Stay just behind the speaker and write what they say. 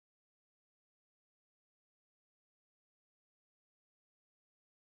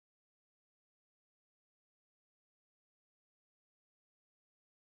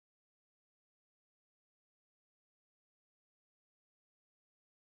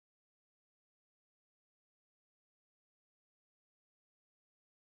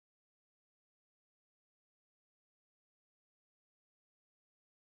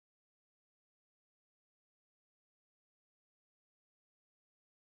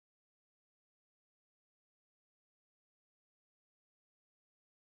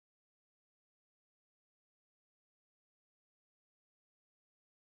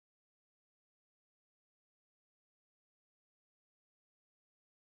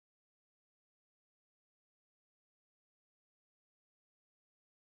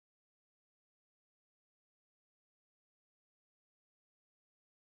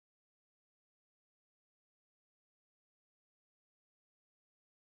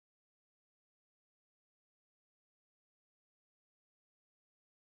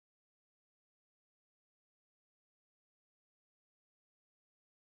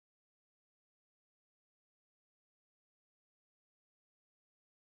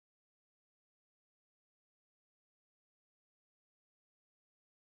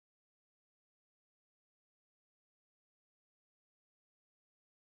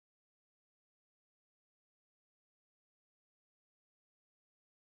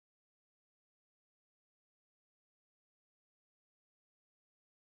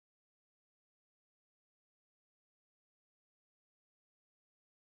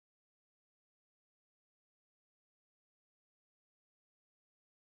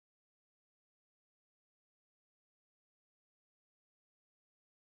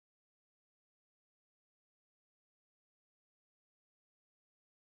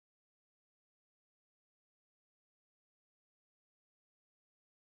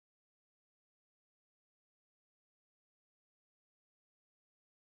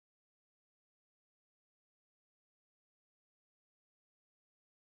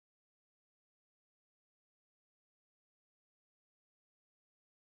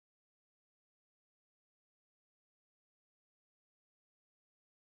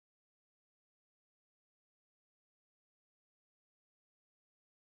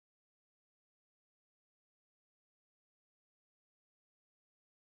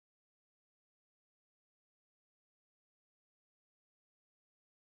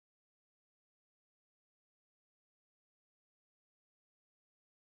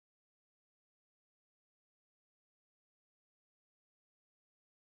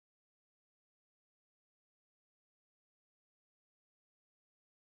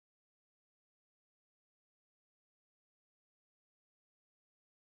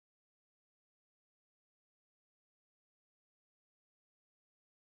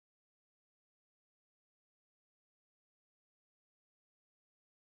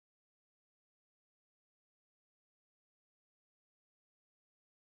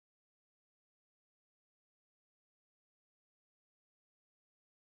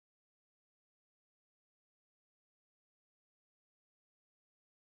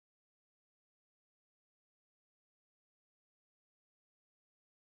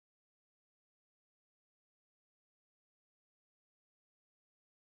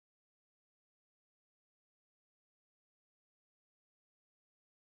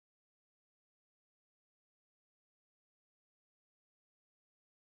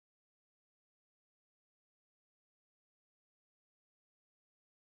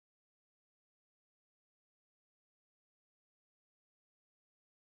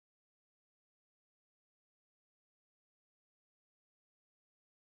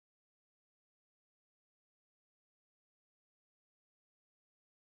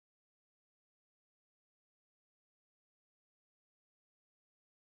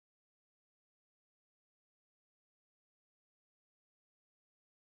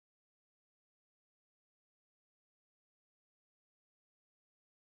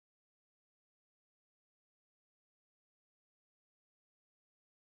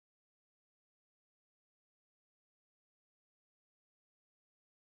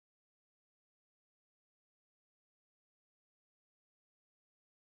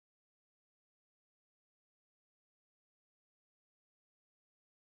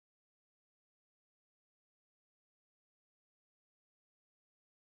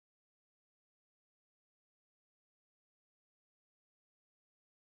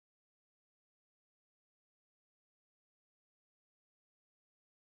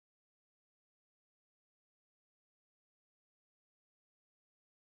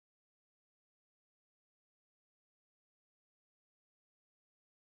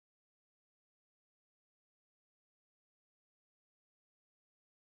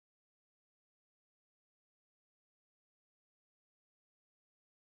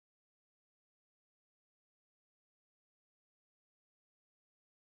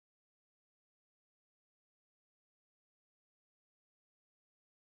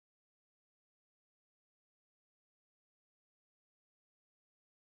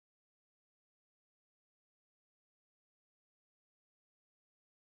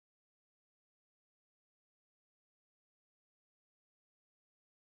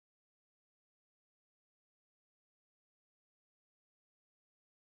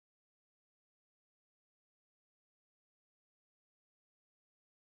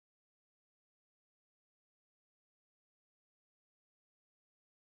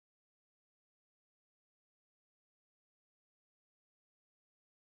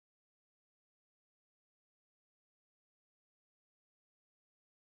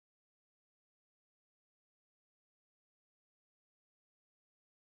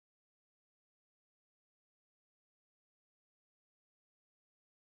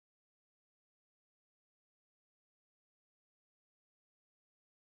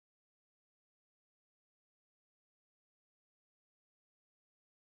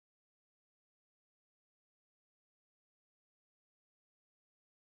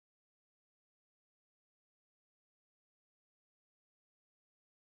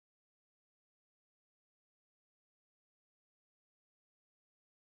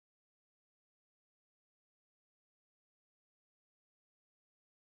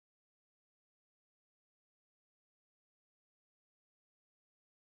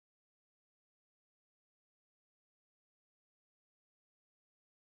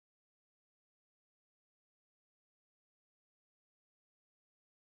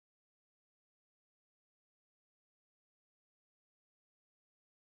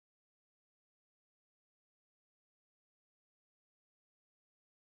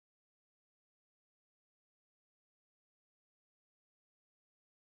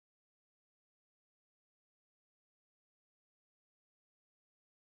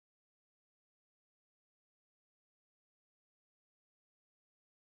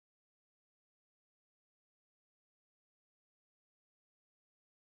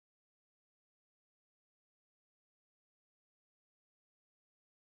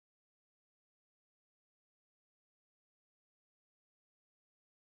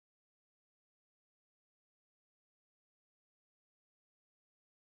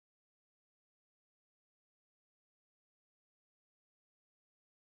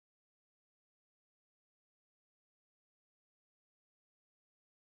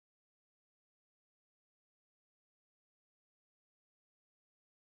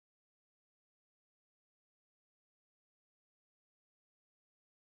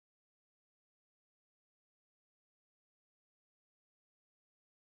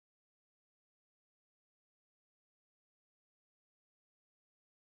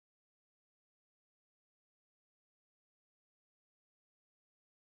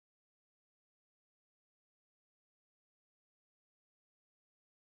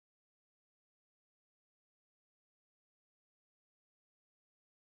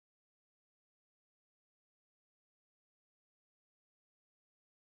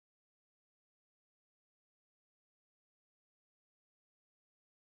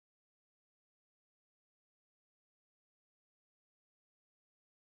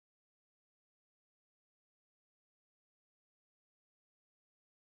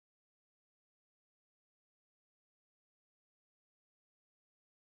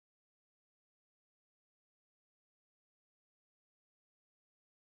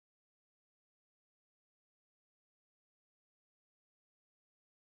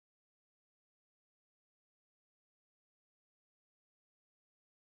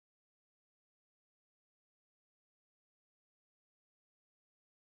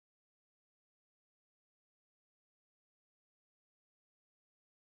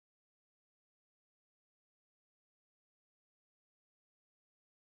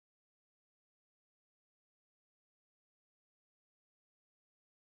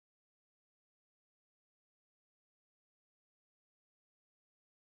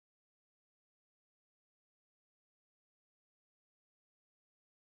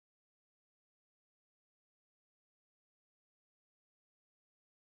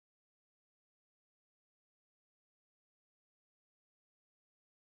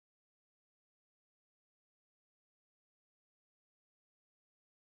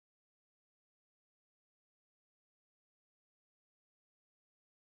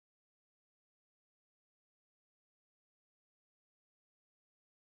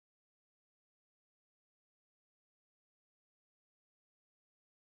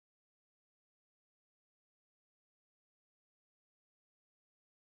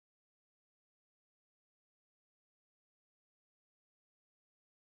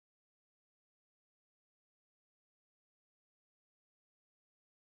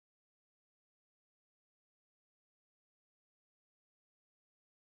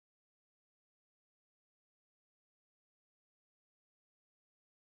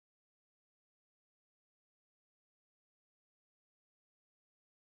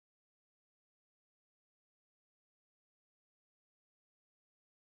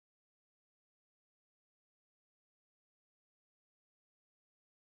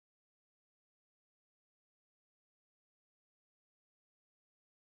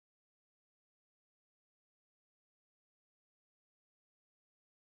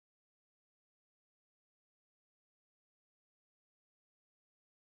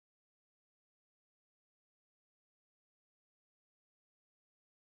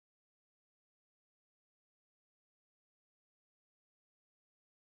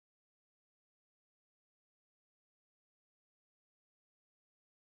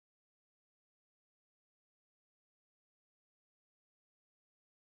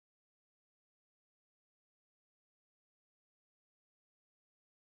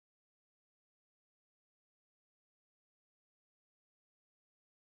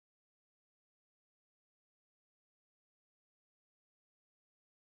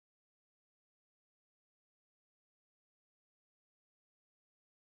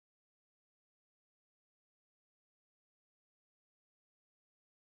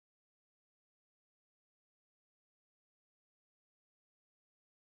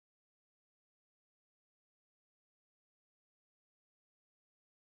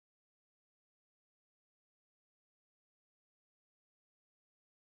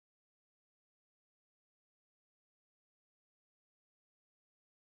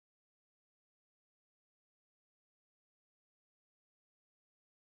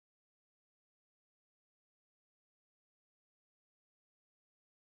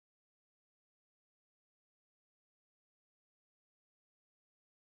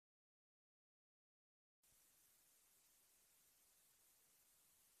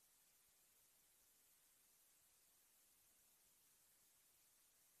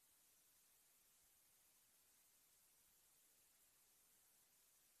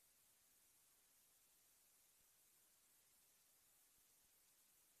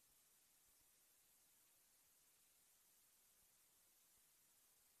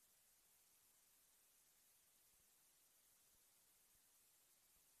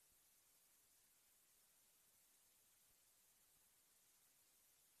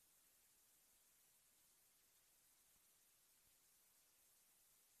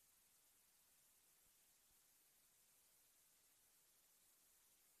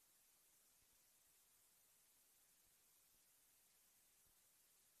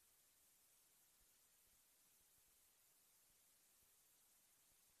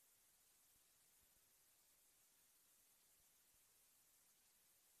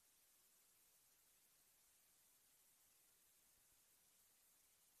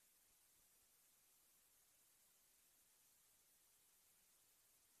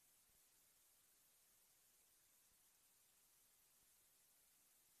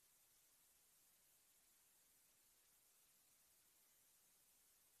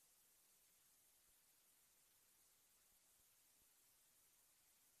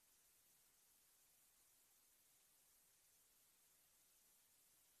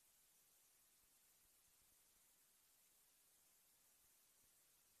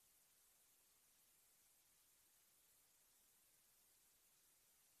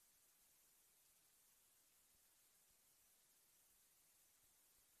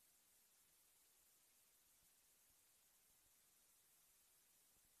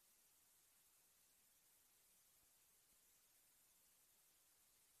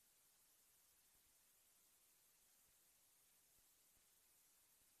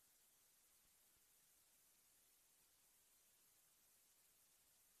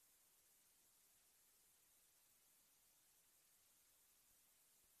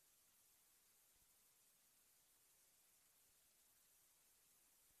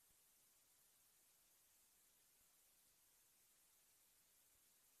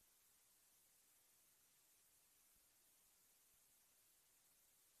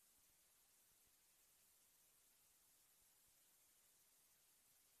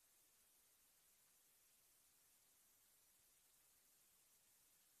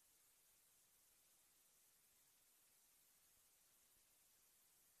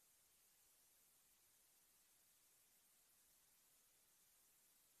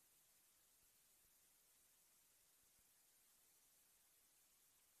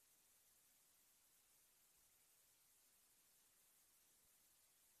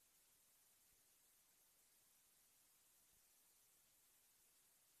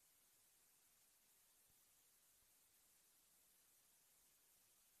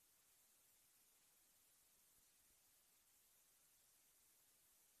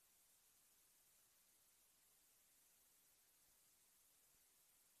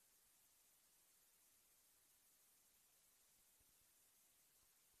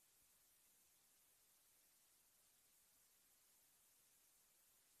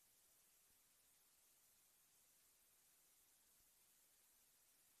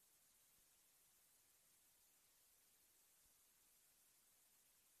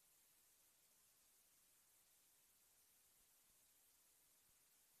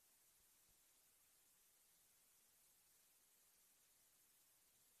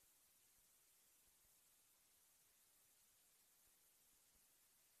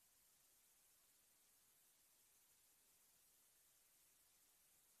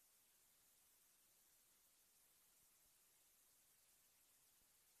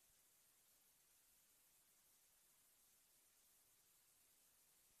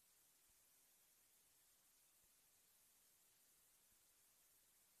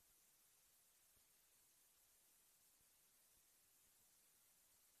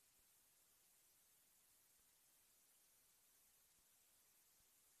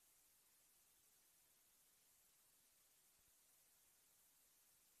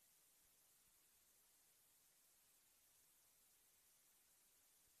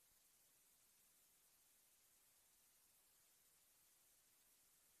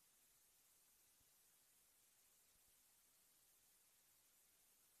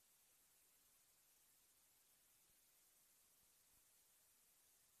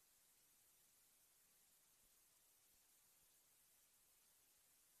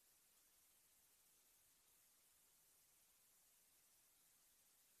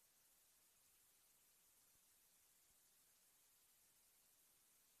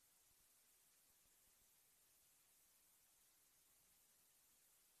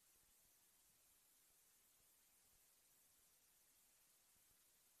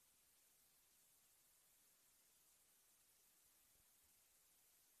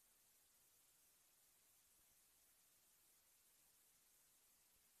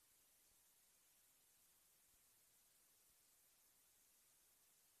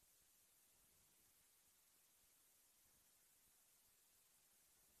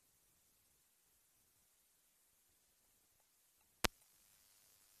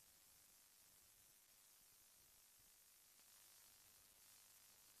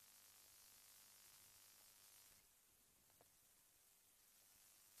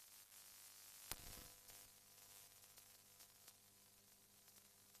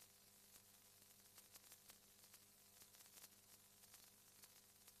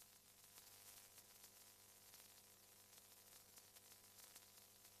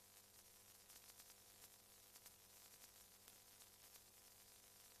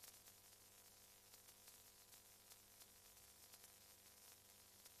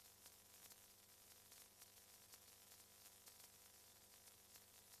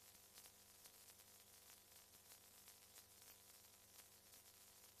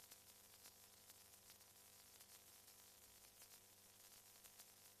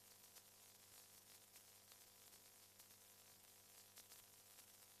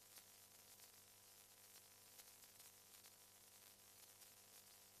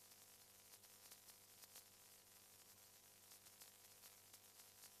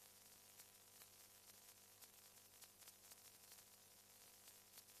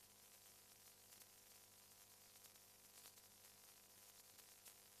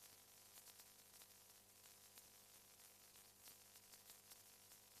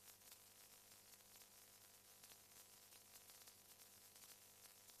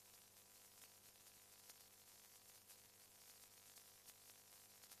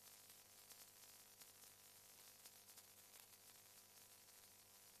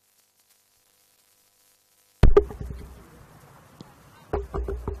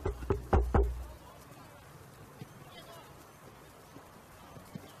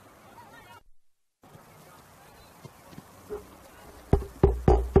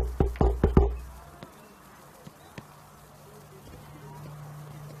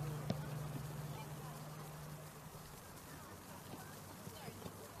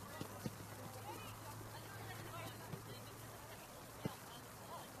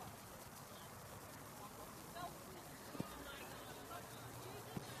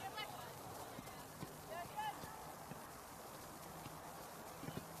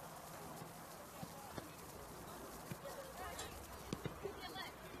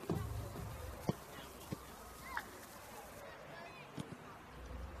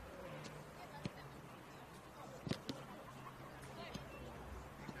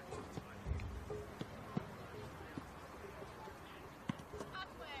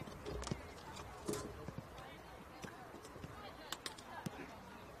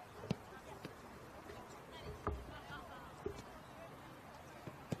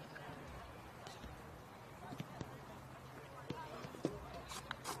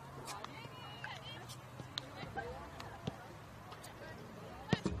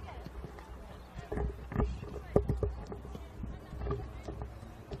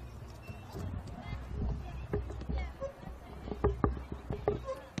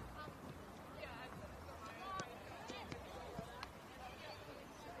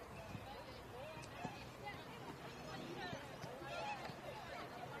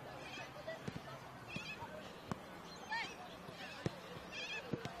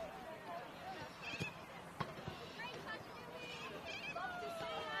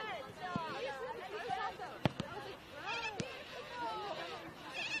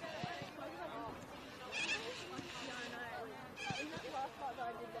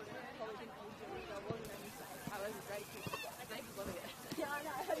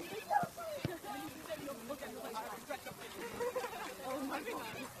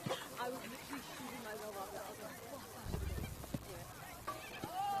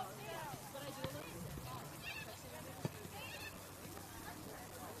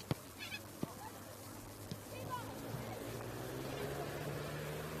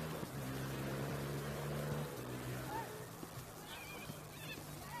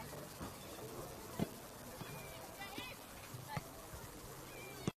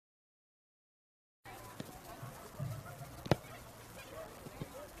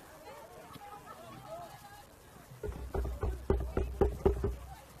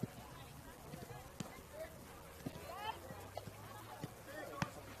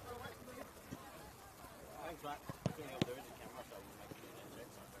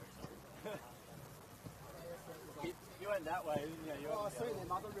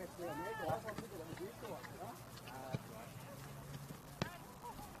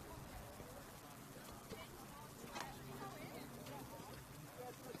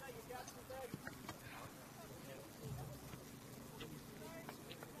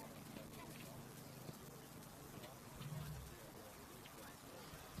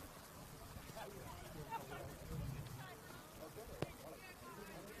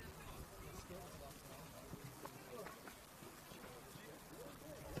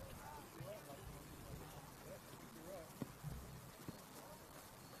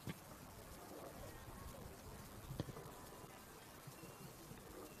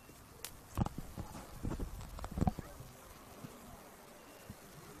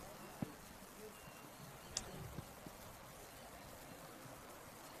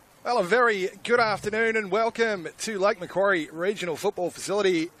Well, a very good afternoon and welcome to Lake Macquarie Regional Football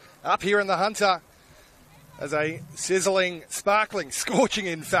Facility up here in the Hunter as a sizzling, sparkling, scorching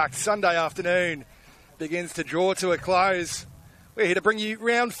in fact, Sunday afternoon begins to draw to a close. We're here to bring you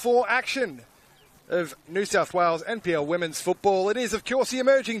round 4 action of New South Wales NPL women's football. It is, of course, the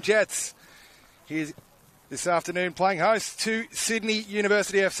emerging Jets here this afternoon playing host to Sydney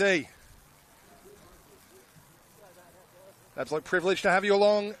University FC. Absolute privilege to have you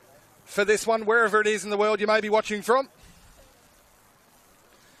along for this one, wherever it is in the world you may be watching from.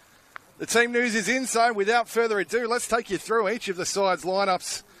 The team news is in, so without further ado, let's take you through each of the sides'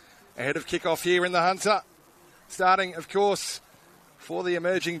 lineups ahead of kickoff here in the Hunter. Starting, of course, for the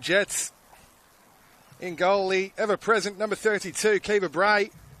emerging Jets. In goal, the ever-present number 32, Kiva Bray.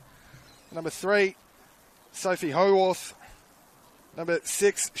 Number 3, Sophie Howarth. Number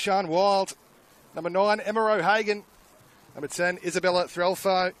 6, Sian Wild. Number 9, Emma O'Hagan. Number 10, Isabella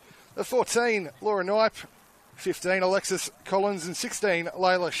Threlfo. The 14, Laura Knipe. 15, Alexis Collins. And 16,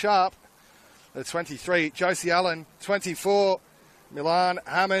 Layla Sharp. The 23, Josie Allen. 24, Milan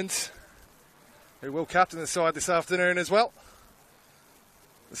Hammond, who will captain the side this afternoon as well.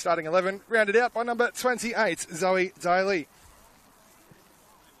 The starting 11 rounded out by number 28, Zoe Daly.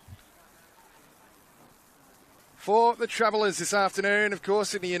 For the travellers this afternoon, of course,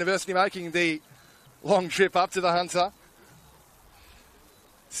 Sydney University making the long trip up to the Hunter.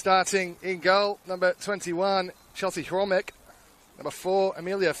 Starting in goal, number 21, Chelsea Hromek. Number 4,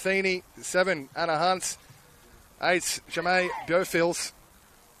 Amelia Feeney. 7, Anna Hunt. 8, Jamae Beaufils.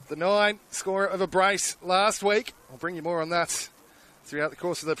 The 9, scorer of a brace last week. I'll bring you more on that throughout the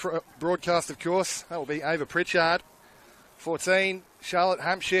course of the broadcast, of course. That will be Ava Pritchard. 14, Charlotte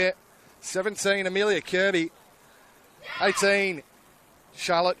Hampshire. 17, Amelia Kirby. 18,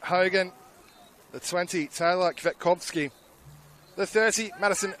 Charlotte Hogan. The 20, Taylor Kvetkovsky. The 30,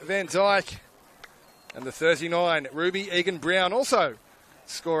 Madison Van Dyke. And the 39, Ruby Egan-Brown, also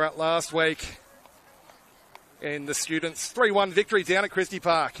scorer last week in the Students' 3-1 victory down at Christie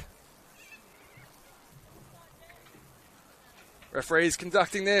Park. Referees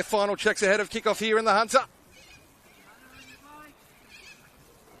conducting their final checks ahead of kickoff here in the Hunter.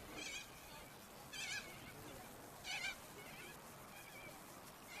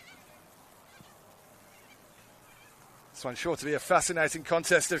 This one's sure to be a fascinating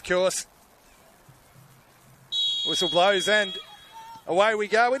contest, of course. Whistle blows and away we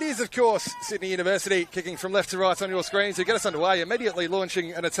go. It is, of course, Sydney University kicking from left to right on your screen to get us underway, immediately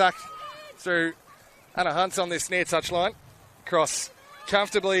launching an attack through Anna Hunt on this near touchline. Cross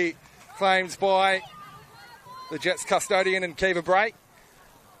comfortably claimed by the Jets custodian and Kiva Bray.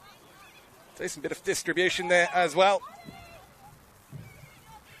 Decent bit of distribution there as well.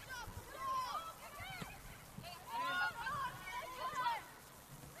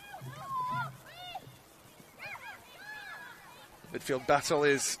 Midfield battle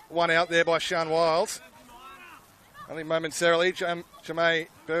is won out there by Sian Wild. Only momentarily, Jamae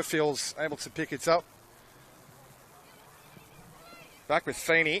Burfield's able to pick it up. Back with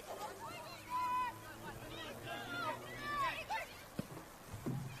Feeney.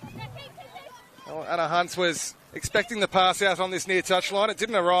 Well, Anna Hunt was expecting the pass out on this near touchline. It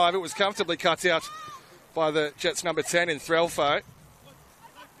didn't arrive. It was comfortably cut out by the Jets' number 10 in Threlfo.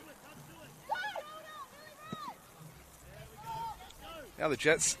 Now the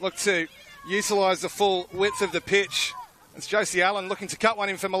Jets look to utilise the full width of the pitch. It's Josie Allen looking to cut one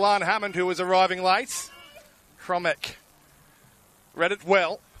in for Milan Hammond, who was arriving late. Hromek read it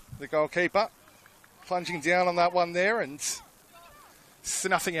well, the goalkeeper. Plunging down on that one there and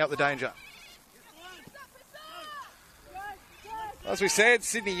snuffing out the danger. As we said,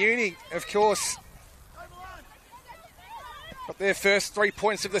 Sydney Uni, of course, got their first 3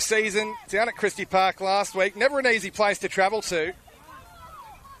 points of the season down at Christie Park last week. Never an easy place to travel to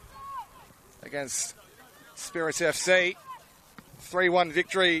against Spirit FC. 3-1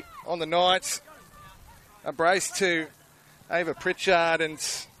 victory on the night. A brace to Ava Pritchard and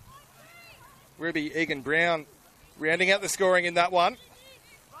Ruby Egan-Brown rounding out the scoring in that one.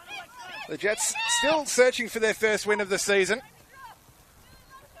 The Jets still searching for their first win of the season.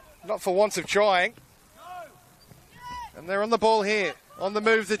 Not for want of trying. And they're on the ball here. On the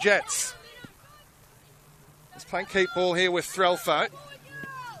move, the Jets. Just playing keep ball here with Threlfo.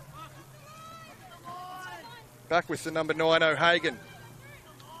 Back with the number 9, O'Hagan.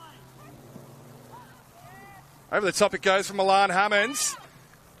 Over the top it goes from Milan Hammonds.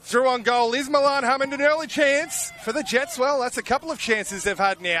 Through on goal is Milan Hammond. An early chance for the Jets. Well, that's a couple of chances they've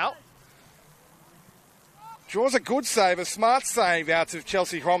had now. Draws a good save, a smart save out of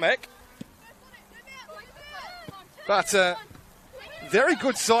Chelsea Hromek. But very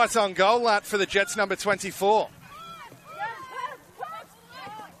good sight on goal for the Jets, number 24.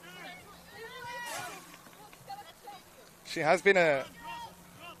 She has been a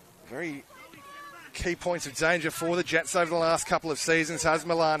very key point of danger for the Jets over the last couple of seasons, has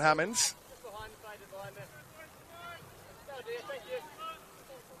Milan Hammonds.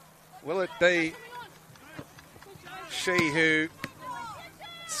 Will it be she who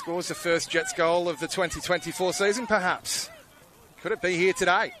scores the first Jets goal of the 2024 season, perhaps? Could it be here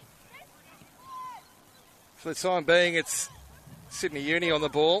today? For the time being, it's Sydney Uni on the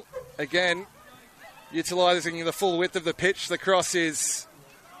ball. Again, utilising the full width of the pitch. The cross is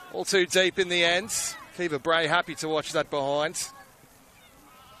all too deep in the end. Kiva Bray happy to watch that behind.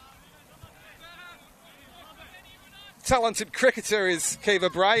 Talented cricketer is Kiva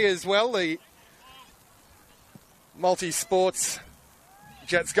Bray as well, the multi-sports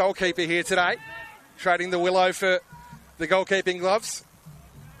Jets goalkeeper here today, trading the willow for the goalkeeping gloves.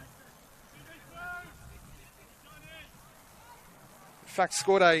 In fact,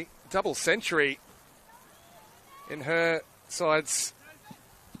 scored a double century in her side's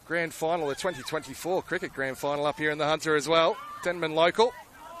grand final, the 2024 cricket grand final up here in the Hunter as well. Denman local.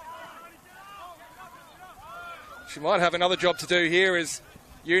 She might have another job to do here as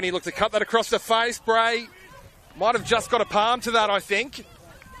Uni looked to cut that across the face. Bray might have just got a palm to that, I think.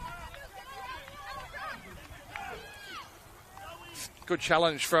 Good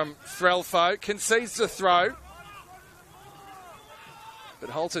challenge from Threlfo. Concedes the throw, but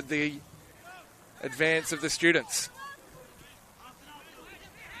halted the advance of the students.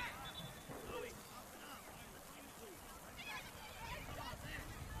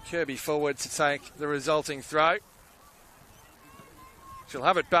 Kirby forward to take the resulting throw. She'll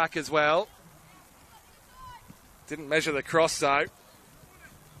have it back as well. Didn't measure the cross though.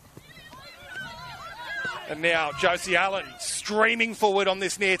 And now Josie Allen streaming forward on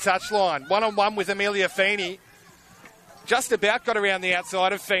this near touchline. One-on-one with Amelia Feeney. Just about got around the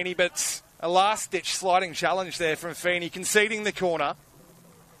outside of Feeney, but a last-ditch sliding challenge there from Feeney, conceding the corner.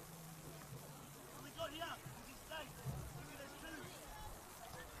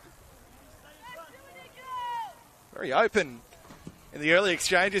 Very open in the early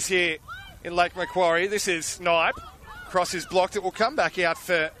exchanges here in Lake Macquarie. This is Knipe. Cross is blocked. It will come back out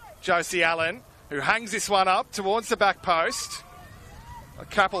for Josie Allen, who hangs this one up towards the back post. A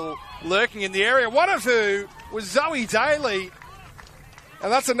couple lurking in the area, one of who was Zoe Daly.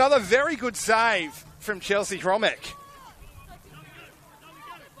 And that's another very good save from Chelsea Hromek.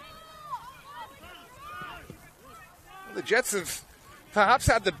 The Jets have perhaps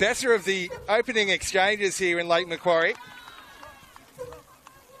had the better of the opening exchanges here in Lake Macquarie.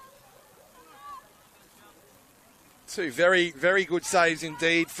 Two very, very good saves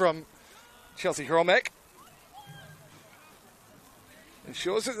indeed from Chelsea Hromek.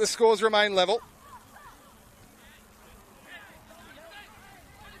 Ensures that the scores remain level.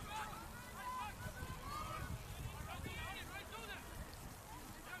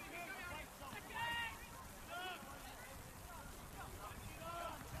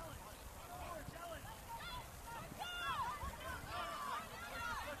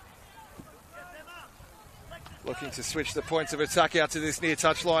 Looking to switch the points of attack out to this near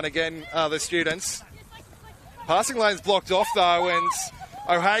touchline again, the students. Passing lane's blocked off though, and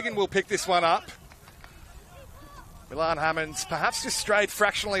O'Hagan will pick this one up. Milan Hammonds perhaps just strayed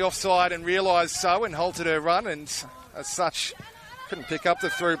fractionally offside and realised so and halted her run, and as such couldn't pick up the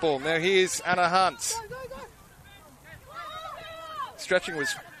through ball. Now here's Anna Hunt. Stretching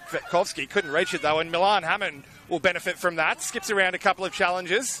was Vetkovsky, couldn't reach it though, and Milan Hammond will benefit from that. Skips around a couple of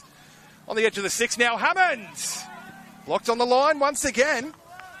challenges. On the edge of the six now, Hammonds! Blocked on the line once again.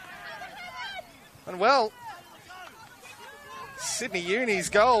 And well, Sydney Uni's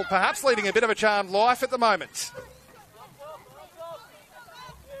goal perhaps leading a bit of a charmed life at the moment.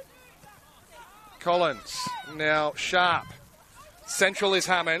 Collins, now Sharp. Central is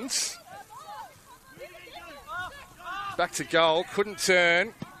Hammond. Back to goal. Couldn't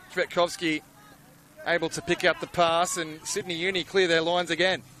turn. Kvetkovski able to pick up the pass, and Sydney Uni clear their lines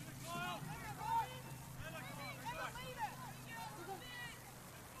again.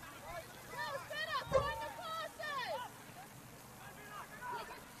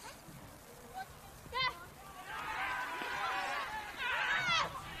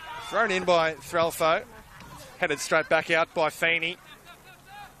 Thrown in by Threlfo. Headed straight back out by Feeney.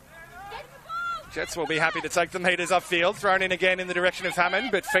 Jets will be happy to take the metres upfield. Thrown in again in the direction of Hammond,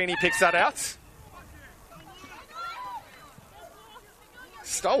 but Feeney picks that out.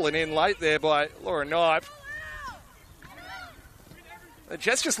 Stolen in late there by Laura Knipe. The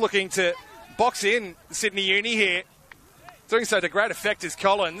Jets just looking to box in Sydney Uni here. Doing so to great effect is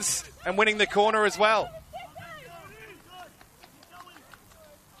Collins, and winning the corner as well.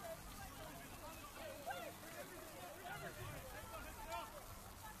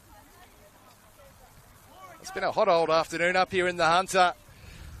 It's been a hot old afternoon up here in the Hunter.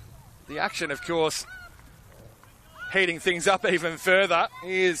 The action, of course, heating things up even further.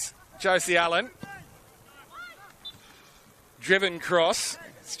 Here's Josie Allen. Driven cross.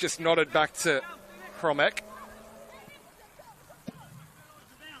 It's just nodded back to Cromek,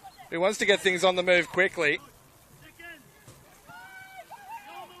 who wants to get things on the move quickly.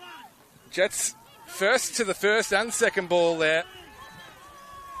 Jets first to the first and second ball there.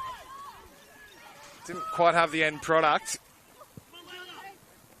 Didn't quite have the end product.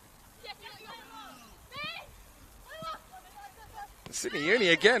 Sydney Uni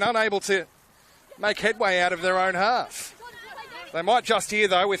again unable to make headway out of their own half. They might just here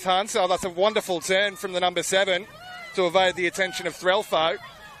though with Hunt. Oh, that's a wonderful turn from the number 7 to evade the attention of Threlfo.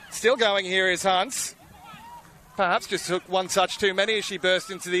 Still going here is Hunt. Perhaps just took one touch too many as she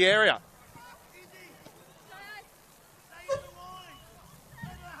burst into the area.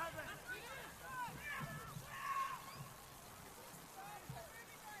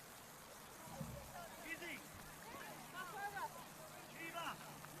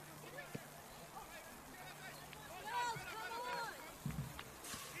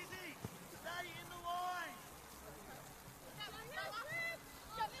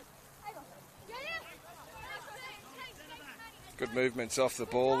 Good movements off the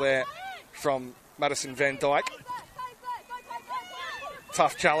ball there from Madison Van Dyke.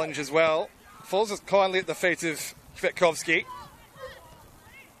 Tough challenge as well. Falls kindly at the feet of Kvetkovski.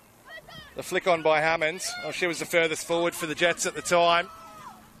 The flick on by Hammond. Oh, she was the furthest forward for the Jets at the time.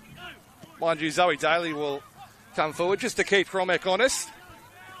 Mind you, Zoe Daly will come forward just to keep Cromek honest.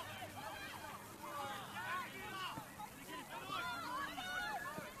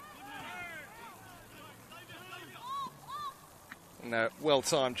 And a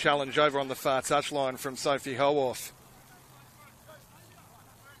well-timed challenge over on the far touchline from Sophie Howarth.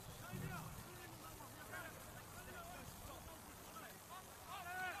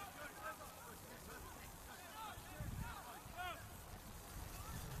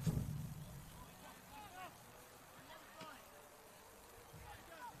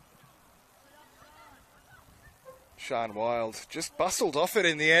 Sean Wild just bustled off it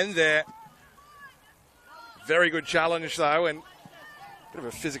in the end there. Very good challenge though, and bit of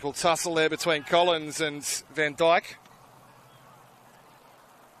a physical tussle there between Collins and Van Dyke.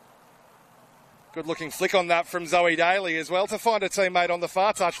 Good looking flick on that from Zoe Daly as well to find a teammate on the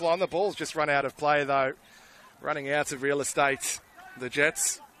far touchline. The ball's just run out of play though. Running out of real estate, the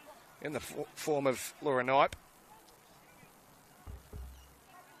Jets, in the form of Laura Knipe.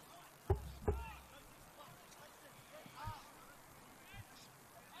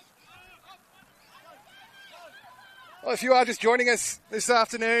 Well, if you are just joining us this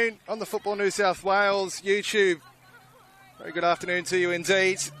afternoon on the Football New South Wales YouTube, very good afternoon to you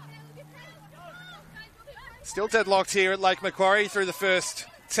indeed. Still deadlocked here at Lake Macquarie through the first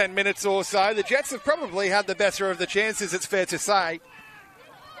 10 minutes or so. The Jets have probably had the better of the chances, it's fair to say.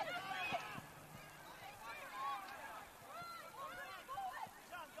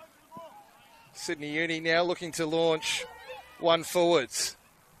 Sydney Uni now looking to launch one forwards.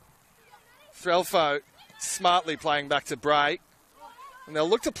 Threlfo smartly playing back to Bray. And they'll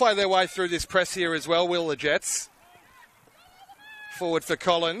look to play their way through this press here as well, will the Jets. Forward for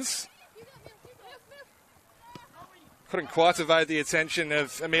Collins. Couldn't quite evade the attention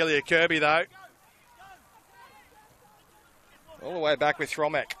of Amelia Kirby though. All the way back with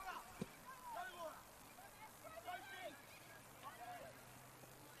Romek.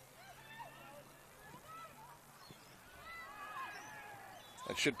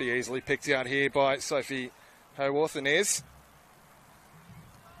 It should be easily picked out here by Sophie Howarth, and is.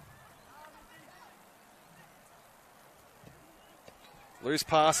 Loose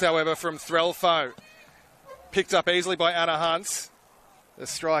pass, however, from Threlfo. Picked up easily by Anna Hunt. The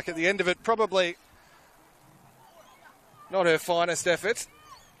strike at the end of it, probably not her finest effort.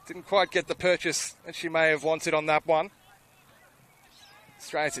 Didn't quite get the purchase that she may have wanted on that one.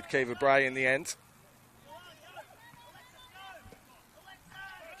 Straight at Kiva Bray in the end.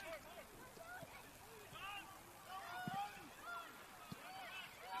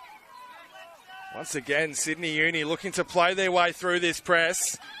 Once again, Sydney Uni looking to play their way through this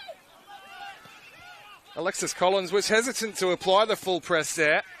press. Alexis Collins was hesitant to apply the full press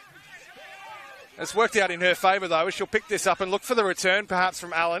there. It's worked out in her favour, though, as she'll pick this up and look for the return, perhaps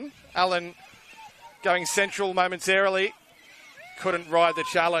from Allen. Allen going central momentarily. Couldn't ride the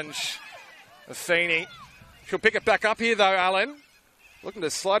challenge of Feeney. She'll pick it back up here, though, Allen. Looking to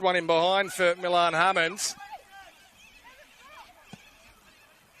slide one in behind for Milan Hammond.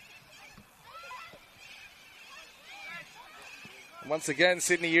 Once again,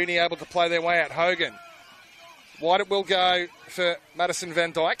 Sydney Uni able to play their way at Hogan. Wide it will go for Madison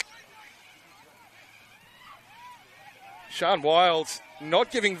Van Dyke. Sian Wild not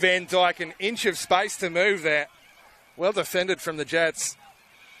giving Van Dyke an inch of space to move there. Well defended from the Jets.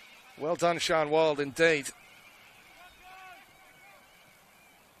 Well done, Sian Wild, indeed.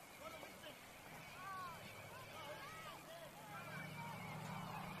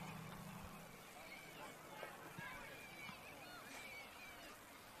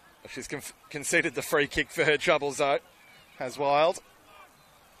 She's conceded the free kick for her troubles, though, has Wild.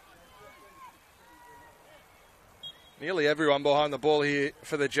 Nearly everyone behind the ball here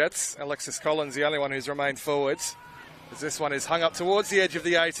for the Jets. Alexis Collins, the only one who's remained forwards, as this one is hung up towards the edge of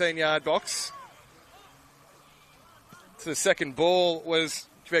the 18-yard box. So the second ball was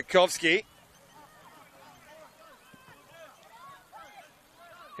Kvetkovski.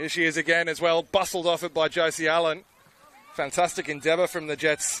 Here she is again as well, bustled off it by Josie Allen. Fantastic endeavour from the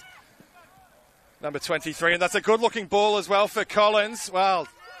Jets. Number 23, and that's a good-looking ball as well for Collins. Well,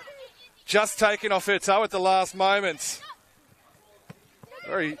 just taken off her toe at the last moment.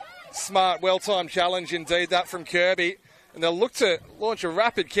 Very smart, well-timed challenge indeed, that from Kirby. And they'll look to launch a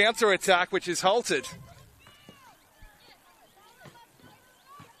rapid counter-attack, which is halted.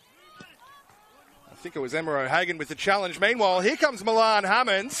 I think it was Emma O'Hagan with the challenge. Meanwhile, here comes Milan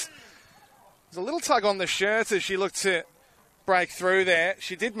Hammond. There's a little tug on the shirt as she looked to break through there.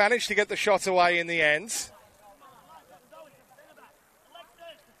 She did manage to get the shot away in the end.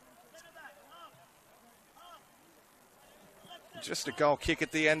 Just a goal kick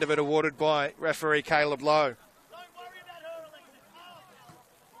at the end of it, awarded by referee Caleb Lowe.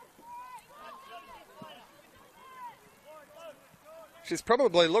 She's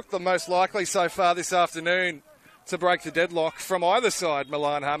probably looked the most likely so far this afternoon to break the deadlock from either side,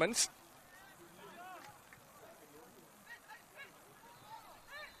 Milan Hammond.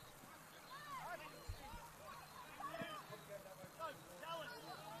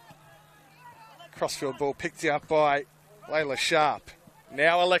 Crossfield ball picked up by Layla Sharp.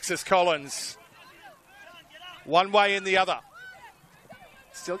 Now Alexis Collins. One way in the other.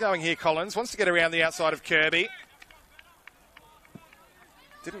 Still going here, Collins. Wants to get around the outside of Kirby.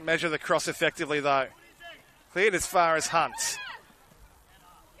 Didn't measure the cross effectively, though. Cleared as far as Hunt.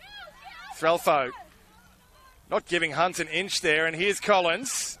 Threlfo not giving Hunt an inch there, and here's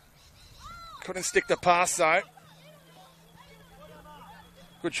Collins. Couldn't stick the pass, though.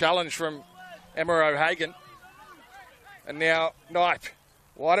 Good challenge from Emma O'Hagan. And now Knipe.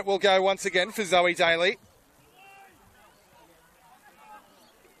 Wide it will go once again for Zoe Daly.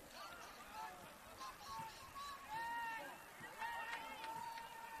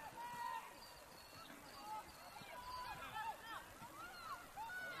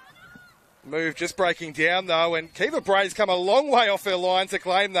 Move just breaking down, though, and Kiva Bray's come a long way off her line to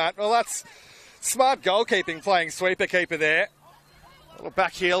claim that. Well, that's smart goalkeeping, playing sweeper-keeper there. A little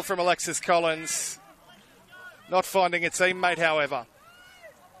back heel from Alexis Collins. Not finding a teammate, however.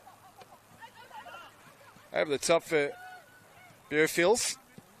 Over the top for Burfields.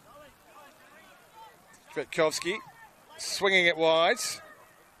 Kvetkovski swinging it wide.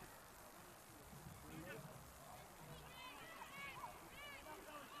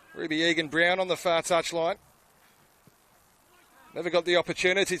 Ruby Egan-Brown on the far touchline. Never got the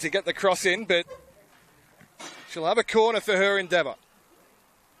opportunity to get the cross in, but she'll have a corner for her endeavour.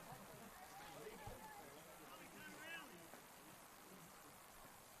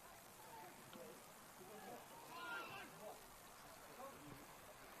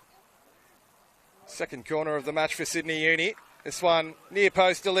 Second corner of the match for Sydney Uni. This one near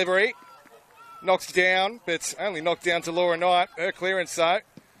post delivery. Knocks down, but only knocked down to Laura Knight. Her clearance, though.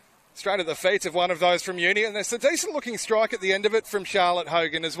 Straight at the feet of one of those from Uni, and there's a decent-looking strike at the end of it from Charlotte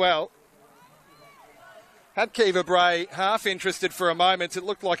Hogan as well. Had Kiva Bray half interested for a moment. It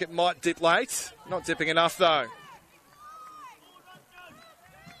looked like it might dip late. Not dipping enough, though.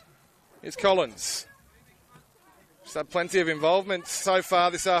 Here's Collins. She's had plenty of involvement so far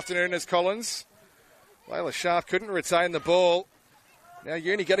this afternoon as Collins. Layla Sharp couldn't retain the ball. Now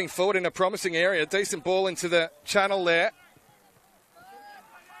Uni getting forward in a promising area. Decent ball into the channel there.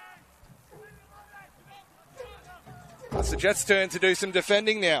 It's the Jets' turn to do some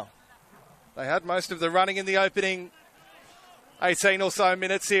defending now. They had most of the running in the opening 18 or so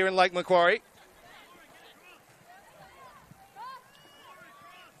minutes here in Lake Macquarie.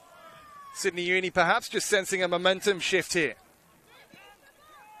 Sydney Uni perhaps just sensing a momentum shift here.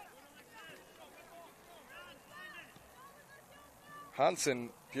 Hunts and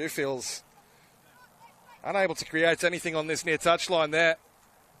Bewfield's unable to create anything on this near touchline there.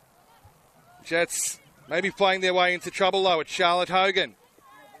 Jets maybe playing their way into trouble though. It's Charlotte Hogan.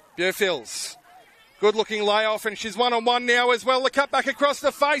 Bewfield's good looking layoff, and she's one-on-one now as well. The cut back across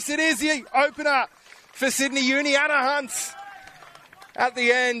the face. It is the opener for Sydney Uni. Anna Hunt at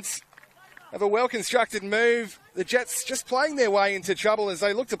the end of a well-constructed move. The Jets just playing their way into trouble as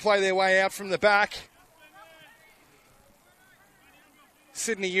they look to play their way out from the back.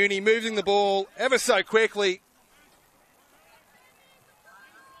 Sydney Uni moving the ball ever so quickly.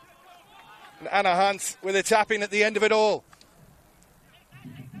 And Anna Hunt with a tap in at the end of it all.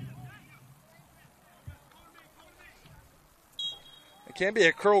 It can be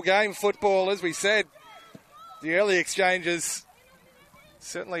a cruel game, football, as we said. The early exchanges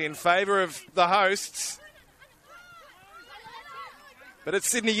certainly in favour of the hosts. But it's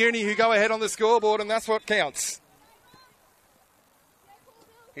Sydney Uni who go ahead on the scoreboard, and that's what counts.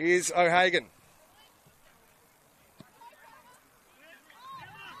 Here's O'Hagan.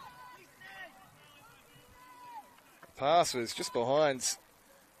 Pass was just behind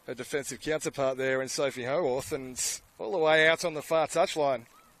her defensive counterpart there in Sophie Howarth, and all the way out on the far touchline.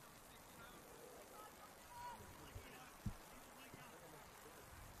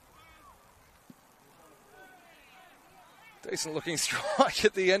 Decent looking strike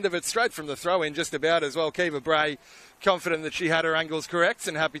at the end of it, straight from the throw in just about as well. Kiva Bray confident that she had her angles correct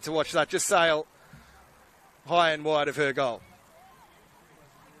and happy to watch that just sail high and wide of her goal.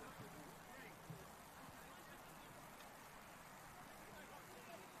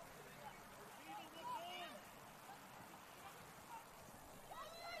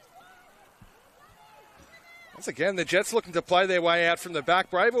 Once again, the Jets looking to play their way out from the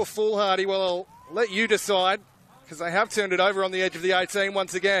back. Brave or foolhardy? Well, I'll let you decide, because they have turned it over on the edge of the 18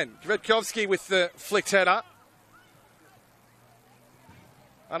 once again. Dvedkovsky with the flicked header.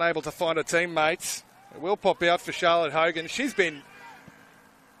 Unable to find her teammates. It will pop out for Charlotte Hogan. She's been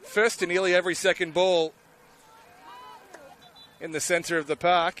first to nearly every second ball in the centre of the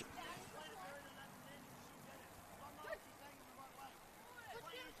park.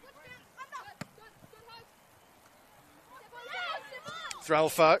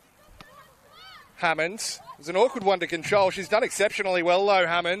 Threlfo. Hammond. It was an awkward one to control. She's done exceptionally well, though,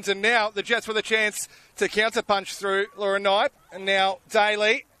 Hammond. And now the Jets with a chance to counter-punch through Laura Knight. And now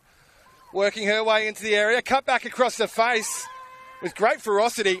Daly working her way into the area. Cut back across the face with great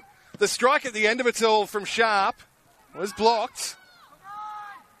ferocity. The strike at the end of it all from Sharp was blocked.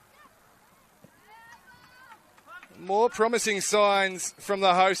 More promising signs from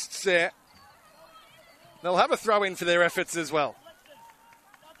the hosts there. They'll have a throw-in for their efforts as well.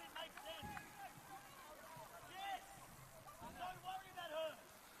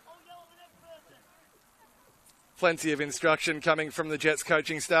 Plenty of instruction coming from the Jets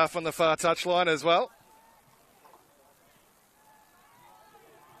coaching staff on the far touchline as well.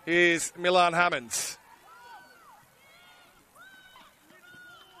 Here's Milan Hammond.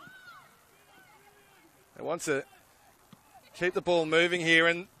 They want to keep the ball moving here,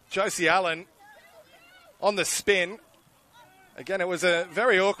 and Josie Allen on the spin. Again, it was a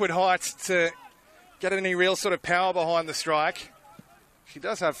very awkward height to get any real sort of power behind the strike. She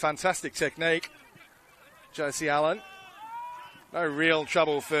does have fantastic technique, Josie Allen. No real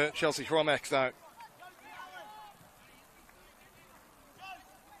trouble for Chelsea Hromek, though.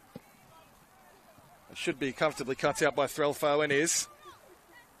 It should be comfortably cut out by Threlfo, and is.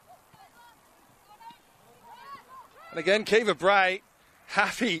 And again, Kiva Bray,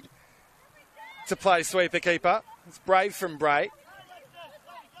 happy to play sweeper keeper. It's brave from Bray.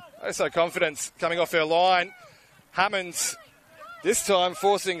 Also confidence coming off her line. Hammond this time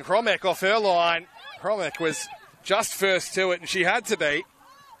forcing Hromek off her line. Hromek was just first to it, and she had to be.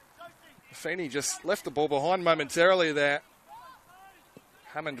 Feeney just left the ball behind momentarily there.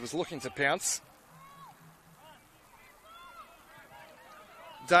 Hammond was looking to pounce.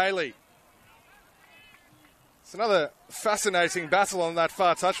 Daly. It's another fascinating battle on that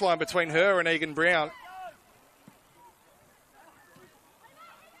far touchline between her and Egan Brown.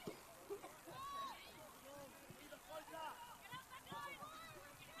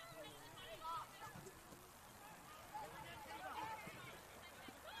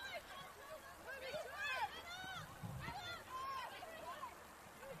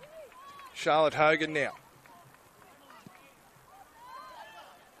 Charlotte Hogan now.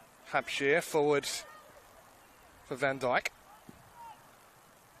 Hampshire forward for Van Dyke.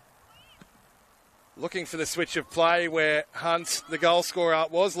 Looking for the switch of play where Hunt, the goal scorer,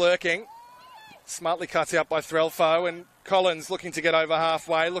 was lurking. Smartly cut out by Threlfo, and Collins looking to get over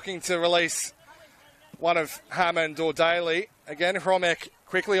halfway, looking to release one of Hammond or Daly. Again, Hromek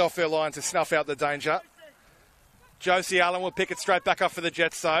quickly off their line to snuff out the danger. Josie Allen will pick it straight back up for the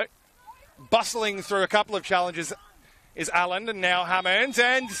Jets though. Bustling through a couple of challenges is Allen, and now Hammond,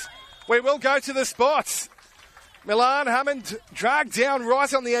 and we will go to the spots. Milan Hammond dragged down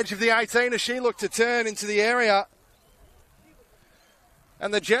right on the edge of the 18 as she looked to turn into the area.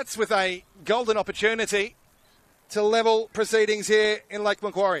 And the Jets with a golden opportunity to level proceedings here in Lake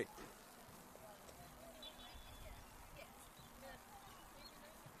Macquarie.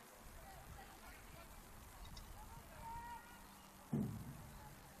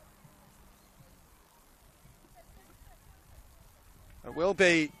 It will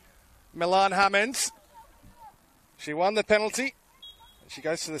be Milan Hammond. She won the penalty. She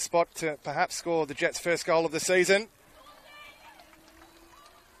goes to the spot to perhaps score the Jets' first goal of the season.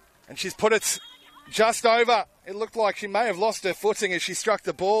 And she's put it just over. It looked like she may have lost her footing as she struck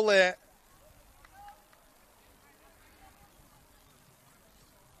the ball there.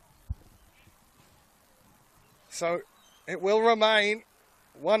 So it will remain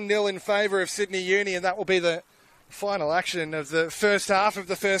 1-0 in favour of Sydney Uni, and that will be the final action of the first half of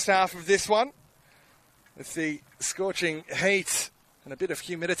this one. With the scorching heat and a bit of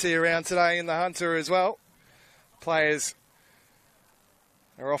humidity around today in the Hunter as well. Players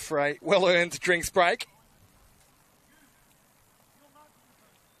are off for a well-earned drinks break.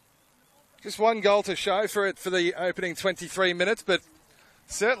 Just one goal to show for it for the opening 23 minutes, but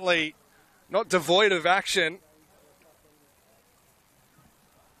certainly not devoid of action.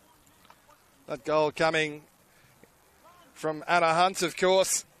 That goal coming from Anna Hunt, of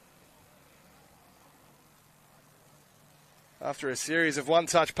course, after a series of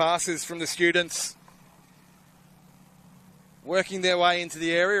one-touch passes from the students, working their way into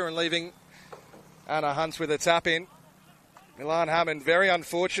the area and leaving Anna Hunt with a tap-in. Milan Hammond very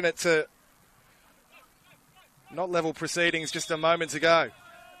unfortunate to not level proceedings just a moment ago.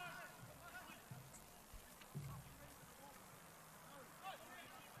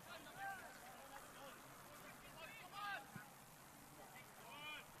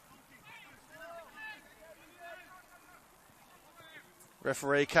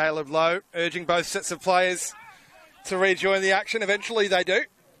 Referee Caleb Lowe urging both sets of players to rejoin the action. Eventually they do.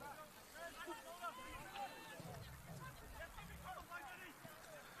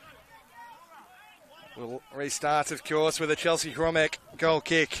 We'll restart, of course, with a Chelsea Hromek goal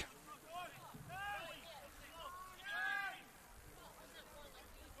kick.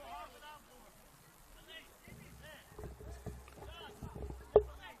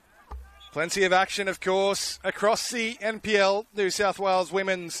 Plenty of action, of course, across the NPL New South Wales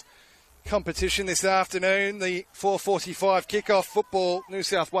women's competition this afternoon. The 4:45 kickoff. Football New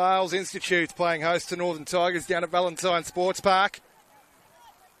South Wales Institute playing host to Northern Tigers down at Valentine Sports Park.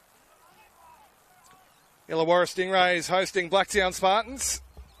 Illawarra Stingrays hosting Blacktown Spartans.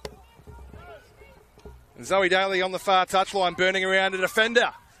 And Zoe Daly on the far touchline, burning around a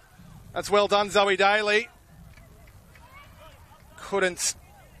defender. That's well done, Zoe Daly. Couldn't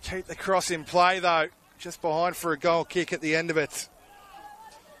keep the cross in play, though. Just behind for a goal kick at the end of it.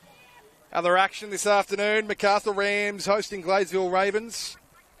 Other action this afternoon, MacArthur Rams hosting Gladesville Ravens.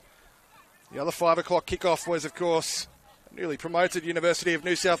 The other 5 o'clock kickoff was, of course, newly promoted University of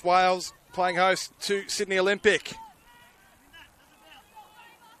New South Wales playing host to Sydney Olympic.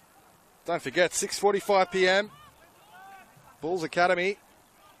 Don't forget, 6:45 p.m, Bulls Academy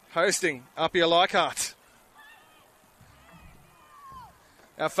hosting Appia Leichhardt.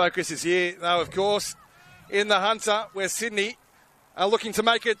 Our focus is here, though, of course, in the Hunter, where Sydney are looking to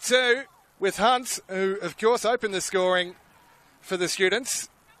make it 2, with Hunt, who, of course, opened the scoring for the students.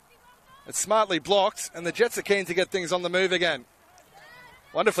 It's smartly blocked, and the Jets are keen to get things on the move again.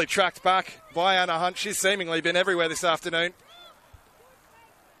 Wonderfully tracked back by Anna Hunt. She's seemingly been everywhere this afternoon.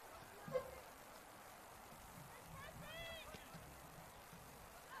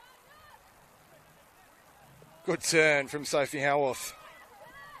 Good turn from Sophie Howarth.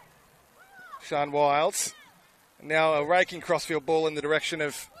 Sean Wilds. Now a raking crossfield ball in the direction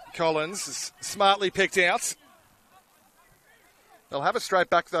of Collins. Is smartly picked out. They'll have it straight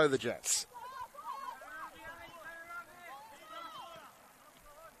back though, the Jets.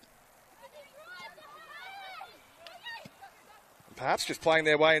 Perhaps just playing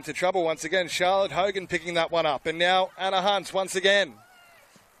their way into trouble once again. Charlotte Hogan picking that one up. And now Anna Hunt once again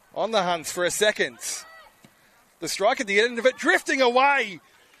on the hunt for a second. The strike at the end of it drifting away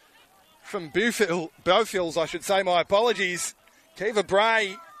from Beaufils, I should say, my apologies. Kiva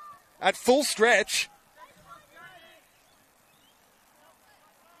Bray at full stretch.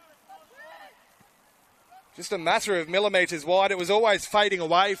 Just a matter of millimetres wide. It was always fading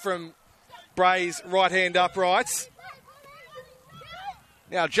away from Bray's right-hand uprights.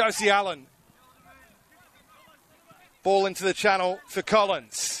 Now Josie Allen. Ball into the channel for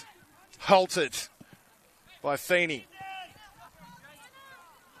Collins. Halted by Feeney.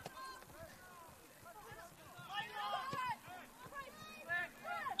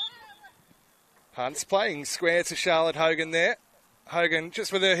 Hunt's playing square to Charlotte Hogan there. Hogan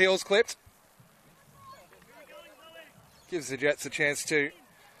just with her heels clipped. Gives the Jets a chance to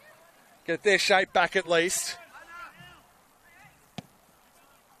get their shape back at least.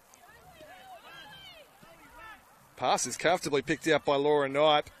 Pass is comfortably picked out by Laura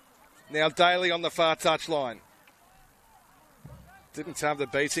Knipe. Now Daly on the far touchline. Didn't have the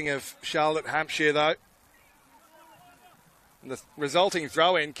beating of Charlotte Hampshire though. And the resulting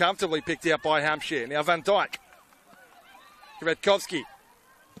throw-in comfortably picked out by Hampshire. Now Van Dyke. Kvetkovski.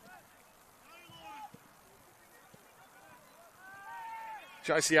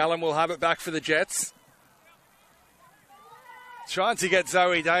 Josie Allen will have it back for the Jets. Trying to get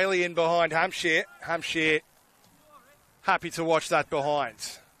Zoe Daly in behind Hampshire. Hampshire happy to watch that behind.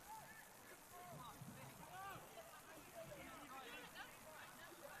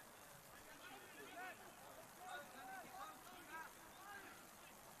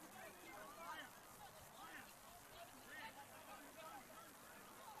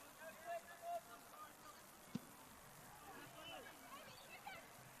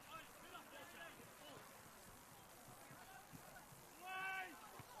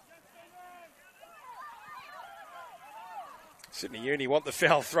 Sydney Uni want the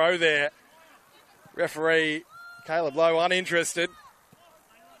foul throw there. Referee Caleb Lowe uninterested.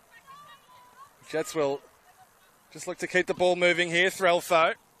 Jets will just look to keep the ball moving here.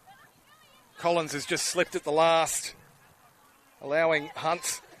 Threlfo. Collins has just slipped at the last, allowing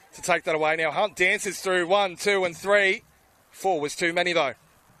Hunt to take that away. Now Hunt dances through 1, 2 and 3. 4 was too many though.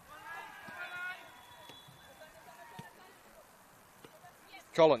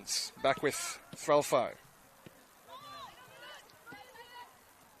 Collins back with Threlfo.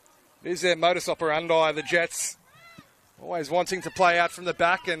 It is their modus operandi, the Jets. Always wanting to play out from the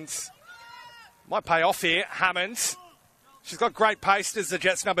back and might pay off here. Hammonds. She's got great pace as the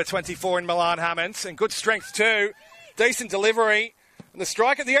Jets number 24 in Milan Hammonds. And good strength too. Decent delivery. And the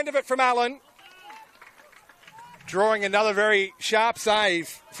strike at the end of it from Allen. Drawing another very sharp save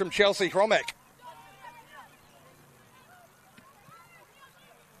from Chelsea Hromek.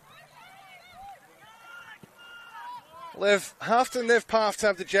 They've huffed and they've puffed,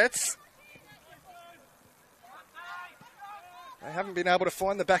 have the Jets. They haven't been able to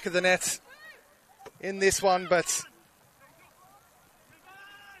find the back of the net in this one, but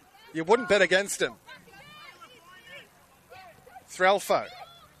you wouldn't bet against them. Threlfo.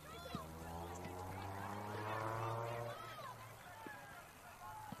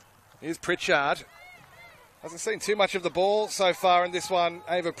 Here's Pritchard. Hasn't seen too much of the ball so far in this one,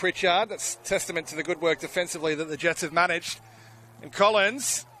 Ava Pritchard. That's testament to the good work defensively that the Jets have managed. And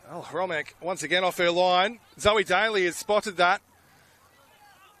Collins, Hromek once again off her line. Zoe Daly has spotted that.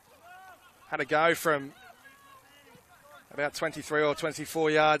 Had a go from about 23 or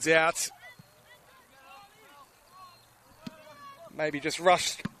 24 yards out. Maybe just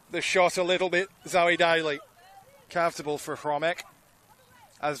rushed the shot a little bit, Zoe Daly. Comfortable for Hromek,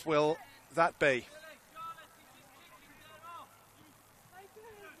 as will that be.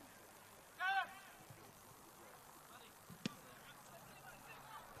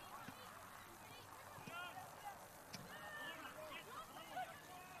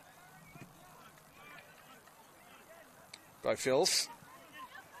 Beaufils.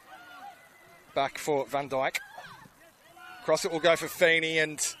 Back for Van Dyke. Cross it will go for Feeney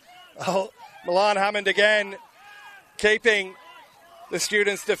and Milan Hammond again keeping the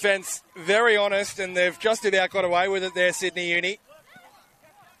students' defence very honest, and they've just about got away with it there, Sydney Uni.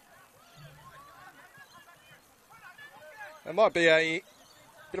 It might be a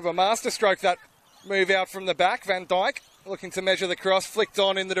bit of a masterstroke, that move out from the back. Van Dijk looking to measure the cross, flicked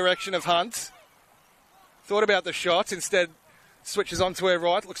on in the direction of Hunt. Thought about the shot, instead switches on to her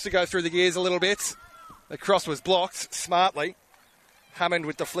right, looks to go through the gears a little bit. The cross was blocked smartly. Hammond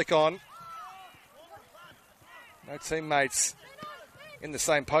with the flick on. No teammates in the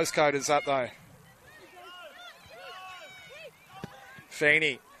same postcode as that though.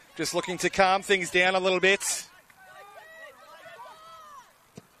 Feeney just looking to calm things down a little bit.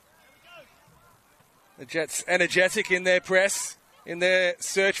 The Jets energetic in their press, in their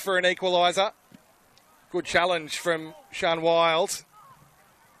search for an equaliser. Good challenge from Sean Wild.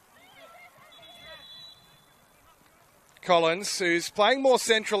 Collins, who's playing more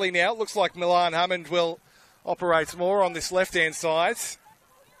centrally now. It looks like Milan Hammond will operate more on this left-hand side.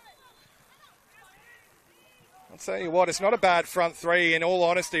 I'll tell you what, it's not a bad front three, in all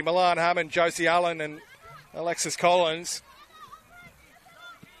honesty. Milan Hammond, Josie Allen and Alexis Collins.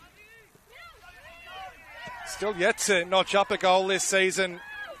 Still yet to notch up a goal this season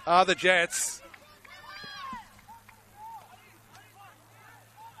are the Jets.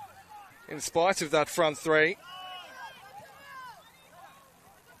 In spite of that front three.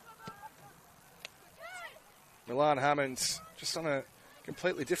 Milan Hammond just on a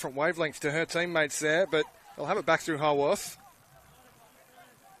completely different wavelength to her teammates there, but they'll have it back through Haworth.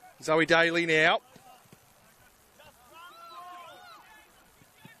 Zoe Daly now.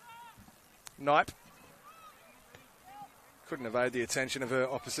 Knipe. Couldn't evade the attention of her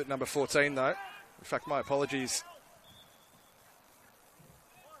opposite number 14 though. In fact, my apologies.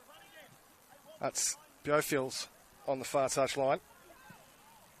 That's Biofields on the far touch line.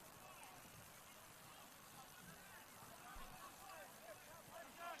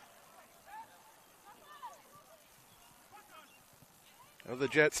 The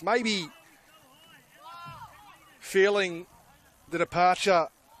Jets maybe feeling the departure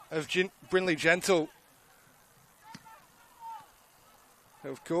of Brinley Gentle, who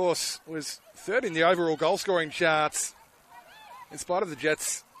of course was third in the overall goal scoring charts in spite of the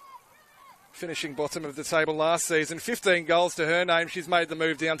Jets finishing bottom of the table last season. 15 goals to her name. She's made the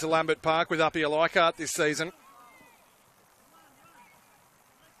move down to Lambert Park with Appia Leichhardt this season.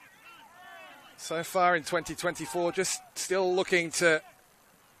 So far in 2024, just still looking to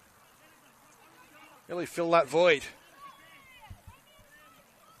really fill that void.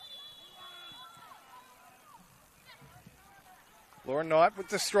 Lauren Knight with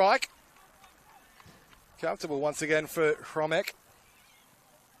the strike. Comfortable once again for Hromek.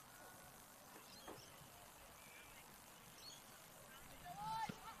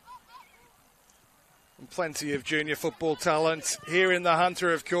 And plenty of junior football talent here in the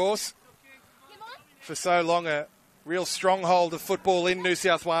Hunter, of course. For so long, a real stronghold of football in New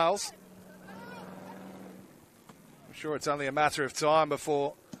South Wales. I'm sure it's only a matter of time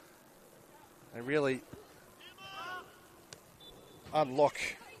before they really unlock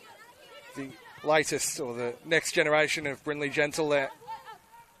the latest or the next generation of Brinley Gentle there.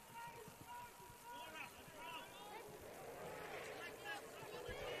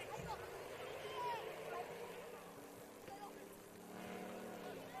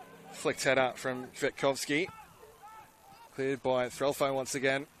 Flicked header from Vetkovsky. Cleared by Threlfo once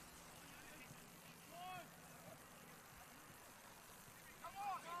again.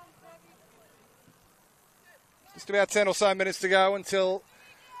 Just about 10 or so minutes to go until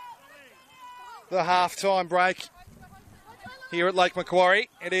the half-time break here at Lake Macquarie.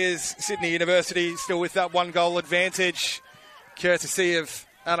 It is Sydney University still with that one-goal advantage, courtesy of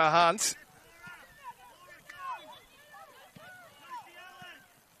Anna Hunt.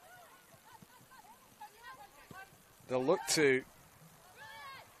 They'll look to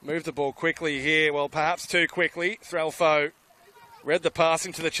move the ball quickly here. Well, perhaps too quickly. Threlfo read the pass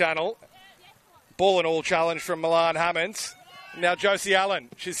into the channel. Ball and all challenge from Milan Hammond. Now Josie Allen.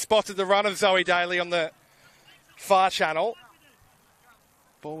 She's spotted the run of Zoe Daly on the far channel.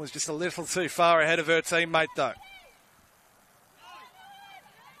 Ball was just a little too far ahead of her teammate though.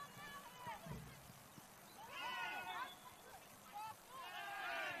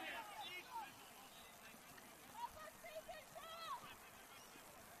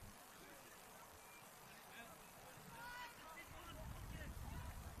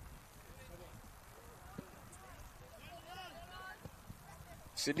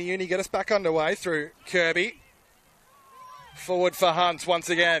 Sydney Uni get us back underway through Kirby. Forward for Hunt once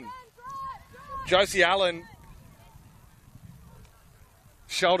again. Josie Allen.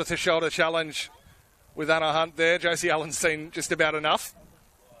 Shoulder-to-shoulder challenge with Anna Hunt there. Josie Allen's seen just about enough.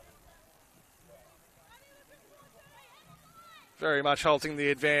 Very much halting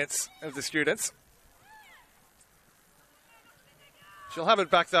the advance of the students. She'll have it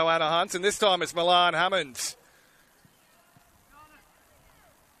back though, Anna Hunt, and this time it's Milan Hammond.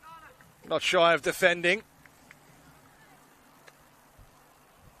 Not shy of defending.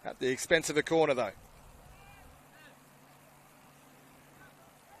 At the expense of a corner though.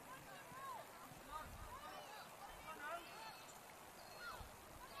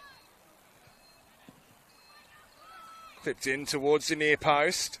 Clipped in towards the near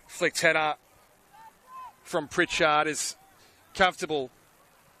post. Flicked header from Pritchard is comfortable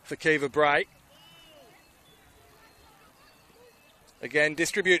for Kiva Bray. Again,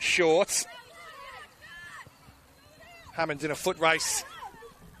 distributes short. Hammond in a foot race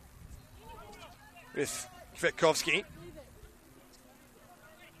with Vetkovsky.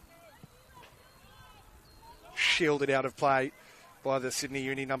 Shielded out of play by the Sydney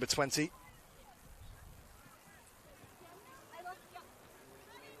Uni number 20.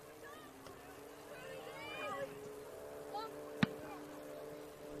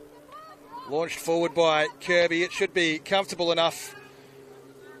 Launched forward by Kirby. It should be comfortable enough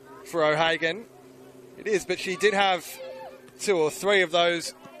for O'Hagan. It is, but she did have 2 or 3 of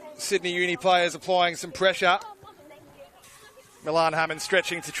those Sydney Uni players applying some pressure. Milan Hammond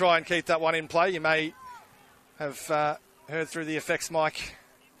stretching to try and keep that one in play. You may have heard through the effects mic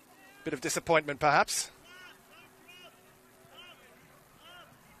a bit of disappointment perhaps.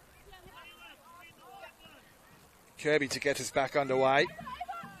 Kirby to get us back underway.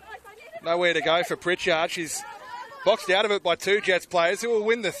 Nowhere to go for Pritchard. She's boxed out of it by 2 Jets players who will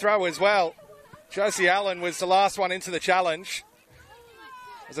win the throw as well. Josie Allen was the last one into the challenge.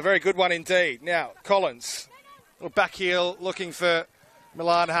 It was a very good one indeed. Now, Collins, little back heel looking for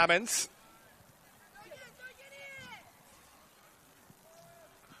Milan Hammond.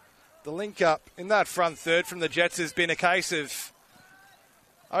 The link up in that front third from the Jets has been a case of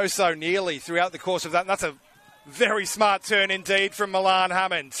oh so nearly throughout the course of that. And that's a very smart turn indeed from Milan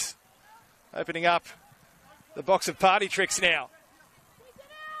Hammond. Opening up the box of party tricks now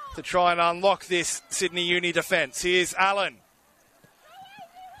to try and unlock this Sydney Uni defence. Here's Allen.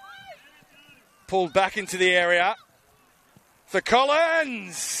 Pulled back into the area for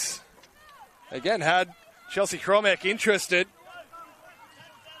Collins. Again, had Chelsea Cromek interested.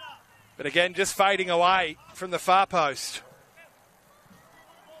 But again, just fading away from the far post.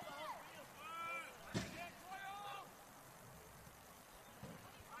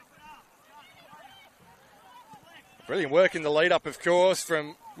 Brilliant work in the lead-up, of course,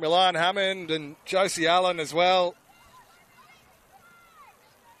 from Milan Hammond and Josie Allen as well.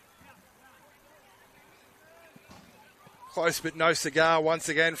 Close but no cigar once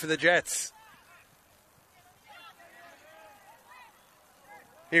again for the Jets.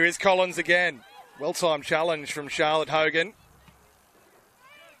 Here is Collins again. Well-timed challenge from Charlotte Hogan.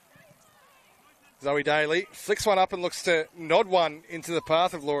 Zoe Daly flicks one up and looks to nod one into the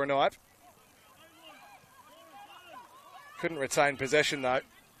path of Laura Knipe. Couldn't retain possession though.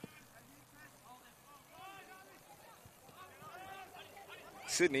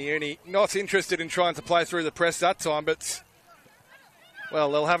 Sydney Uni not interested in trying to play through the press that time, but,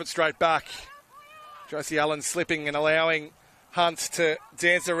 well, they'll have it straight back. Josie Allen slipping and allowing Hunt to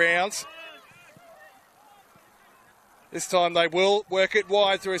dance around. This time they will work it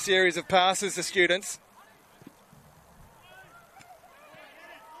wide through a series of passes, the students.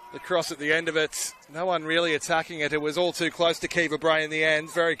 The cross at the end of it, no one really attacking it. It was all too close to Kiva Bray in the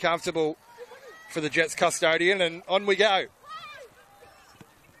end. Very comfortable for the Jets custodian, and on we go.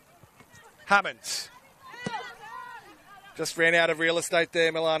 Hammond. Just ran out of real estate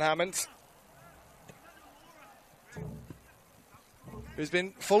there, Milan Hammond. Who's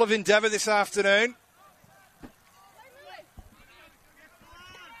been full of endeavour this afternoon.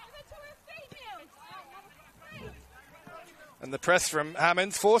 And the press from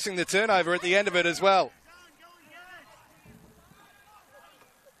Hammond forcing the turnover at the end of it as well.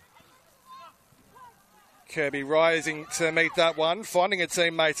 Kirby rising to meet that one, finding a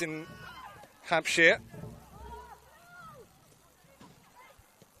teammate in Hampshire.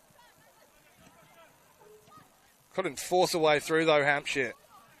 Couldn't force a way through though, Hampshire.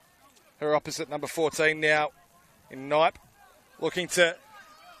 Her opposite, number 14 now in Knipe. Looking to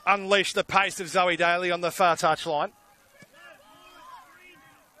unleash the pace of Zoe Daly on the far touchline.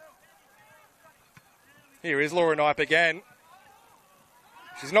 Here is Laura Knipe again.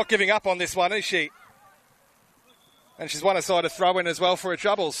 She's not giving up on this one, is she? And she's won a side of throw-in as well for her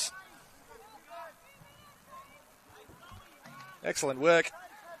troubles. Excellent work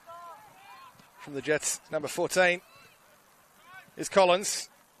from the Jets. Number 14 is Collins.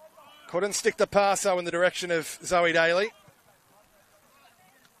 Couldn't stick the pass though in the direction of Zoe Daly.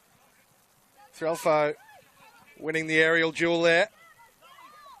 Threlfo winning the aerial duel there.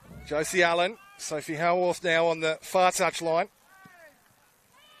 Josie Allen, Sophie Howarth now on the far touch line.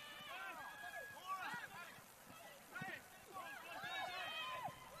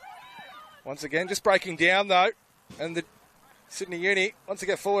 Once again, just breaking down though, and the Sydney Uni wants to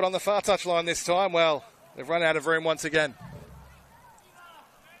get forward on the far touch line this time. Well, they've run out of room once again.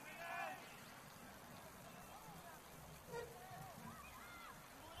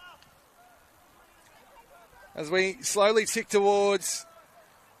 As we slowly tick towards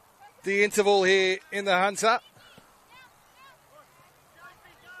the interval here in the Hunter.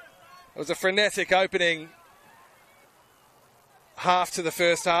 It was a frenetic opening half to the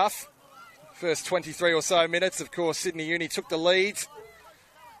first half. First 23 or so minutes, of course, Sydney Uni took the lead.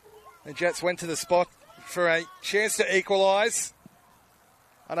 The Jets went to the spot for a chance to equalise.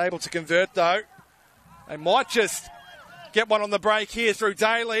 Unable to convert, though. They might just get one on the break here through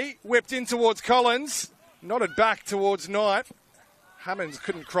Daly. Whipped in towards Collins. Nodded back towards Knight. Hammonds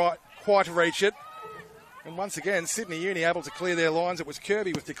couldn't quite reach it. And once again, Sydney Uni able to clear their lines. It was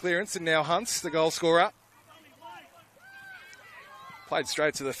Kirby with the clearance, and now Hunts, the goal scorer. Played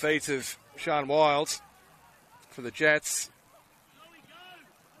straight to the feet of Sean Wilds for the Jets.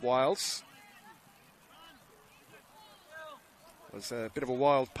 Wilds. Was a bit of a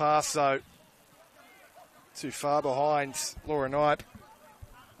wild pass, though. Too far behind Laura Knight.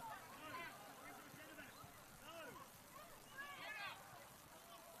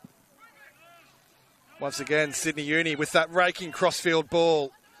 Once again, Sydney Uni with that raking crossfield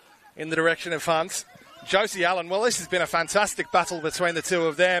ball in the direction of Hunt. Josie Allen, well, this has been a fantastic battle between the two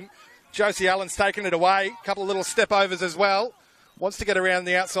of them. Josie Allen's taken it away. A couple of little step overs as well. Wants to get around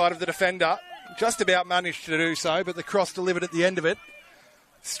the outside of the defender. Just about managed to do so, but the cross delivered at the end of it.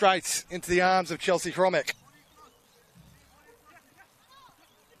 Straight into the arms of Chelsea Cromick.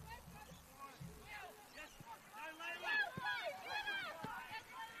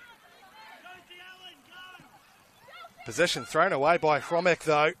 Possession thrown away by Cromick,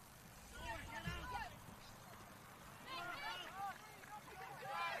 though.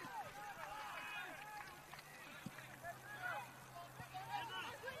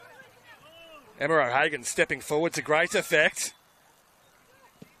 Emma O'Hagan stepping forward to great effect.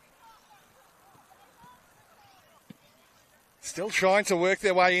 Still trying to work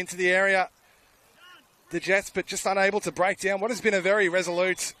their way into the area, the Jets, but just unable to break down what has been a very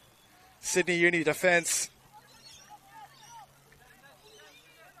resolute Sydney Uni defence.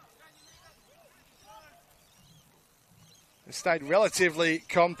 They stayed relatively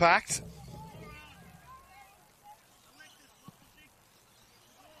compact.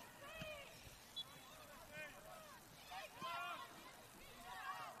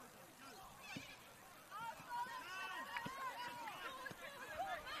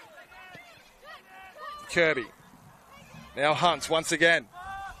 Kirby. Now Hunt once again.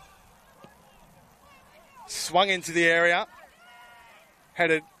 Swung into the area.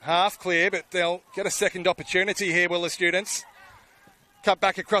 Headed half clear, but they'll get a second opportunity here, will the students. Cut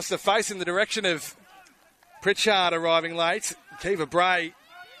back across the face in the direction of Pritchard arriving late. Kiva Bray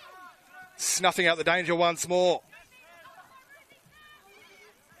snuffing out the danger once more.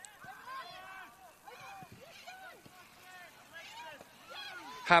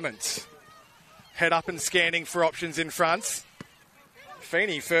 Hammond. Head up and scanning for options in front.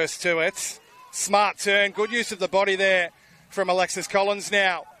 Feeney first to it. Smart turn. Good use of the body there from Alexis Collins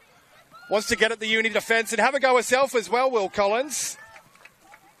now. Wants to get at the Uni defence and have a go herself as well, Will Collins.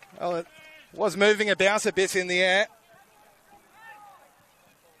 Well, it was moving about a bit in the air.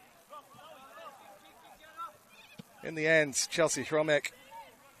 In the end, Chelsea Hromek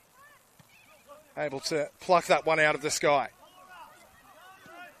able to pluck that one out of the sky.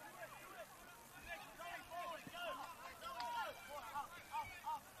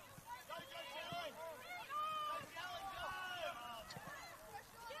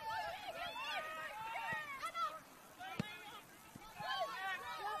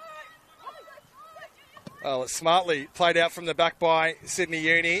 Well, it's smartly played out from the back by Sydney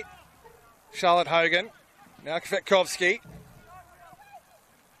Uni. Charlotte Hogan. Now Kvetkovski.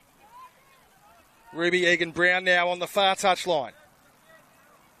 Ruby Egan-Brown now on the far touch line.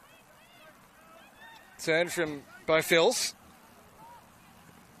 Turn from Bofils.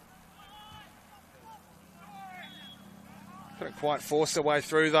 Couldn't quite force their way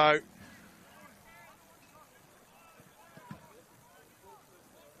through, though.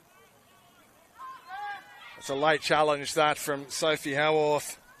 It's a late challenge, that, from Sophie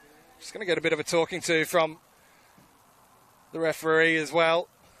Howarth. Just going to get a bit of a talking to from the referee as well.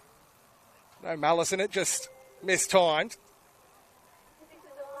 No malice in it, just mistimed.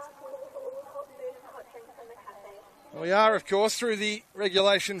 We are, of course, through the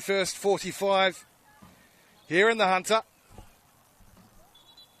regulation first 45 here in the Hunter.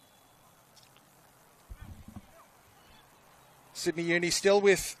 Sydney Uni still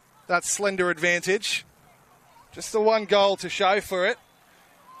with that slender advantage. Just the one goal to show for it.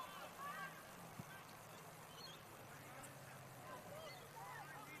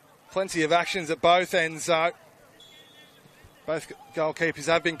 Plenty of actions at both ends, though. Both goalkeepers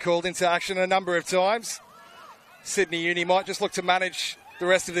have been called into action a number of times. Sydney Uni might just look to manage the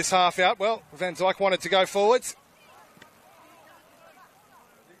rest of this half out. Well, Van Dijk wanted to go forwards.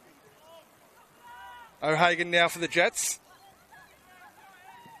 O'Hagan now for the Jets.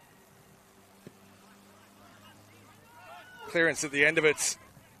 Clearance at the end of it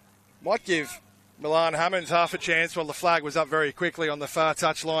might give Milan Hammond half a chance while the flag was up very quickly on the far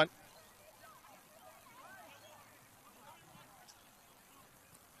touchline.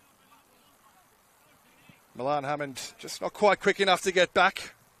 Milan Hammond just not quite quick enough to get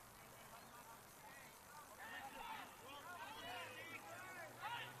back.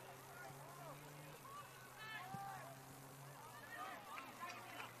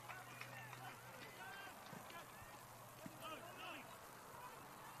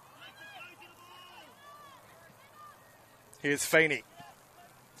 Here's Feeney.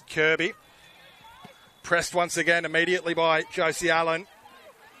 Kirby. Pressed once again immediately by Josie Allen.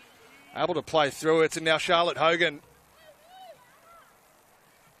 Able to play through it, and now Charlotte Hogan.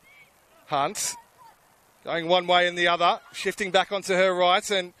 Hunt. Going one way and the other. Shifting back onto her right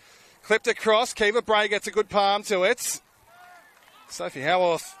and clipped across. Kiva Bray gets a good palm to it. Sophie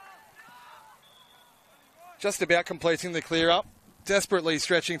Howarth just about completing the clear up. Desperately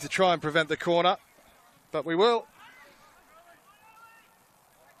stretching to try and prevent the corner. But we will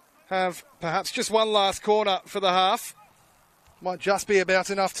have perhaps just one last corner for the half. Might just be about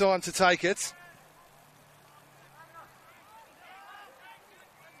enough time to take it.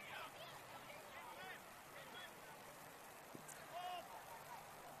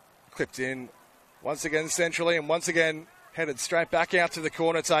 Clipped in once again centrally and once again headed straight back out to the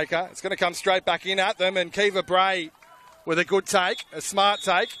corner taker. It's going to come straight back in at them, and Kiva Bray with a good take, a smart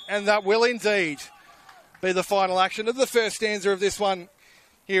take, and that will indeed be the final action of the first stanza of this one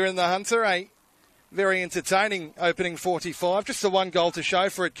here in the Hunter. A very entertaining opening 45. Just the one goal to show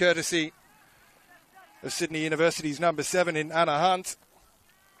for it, courtesy of Sydney University's number 7 in Anna Hunt.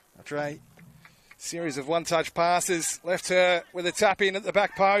 After a series of one-touch passes, left her with a tap-in at the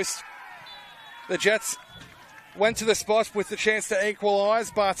back post. The Jets went to the spot with the chance to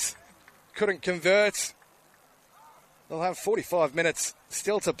equalise, but couldn't convert. They'll have 45 minutes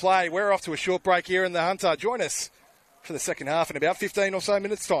still to play. We're off to a short break here in the Hunter. Join us for the second half in about 15 or so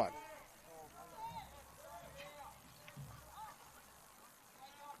minutes' time.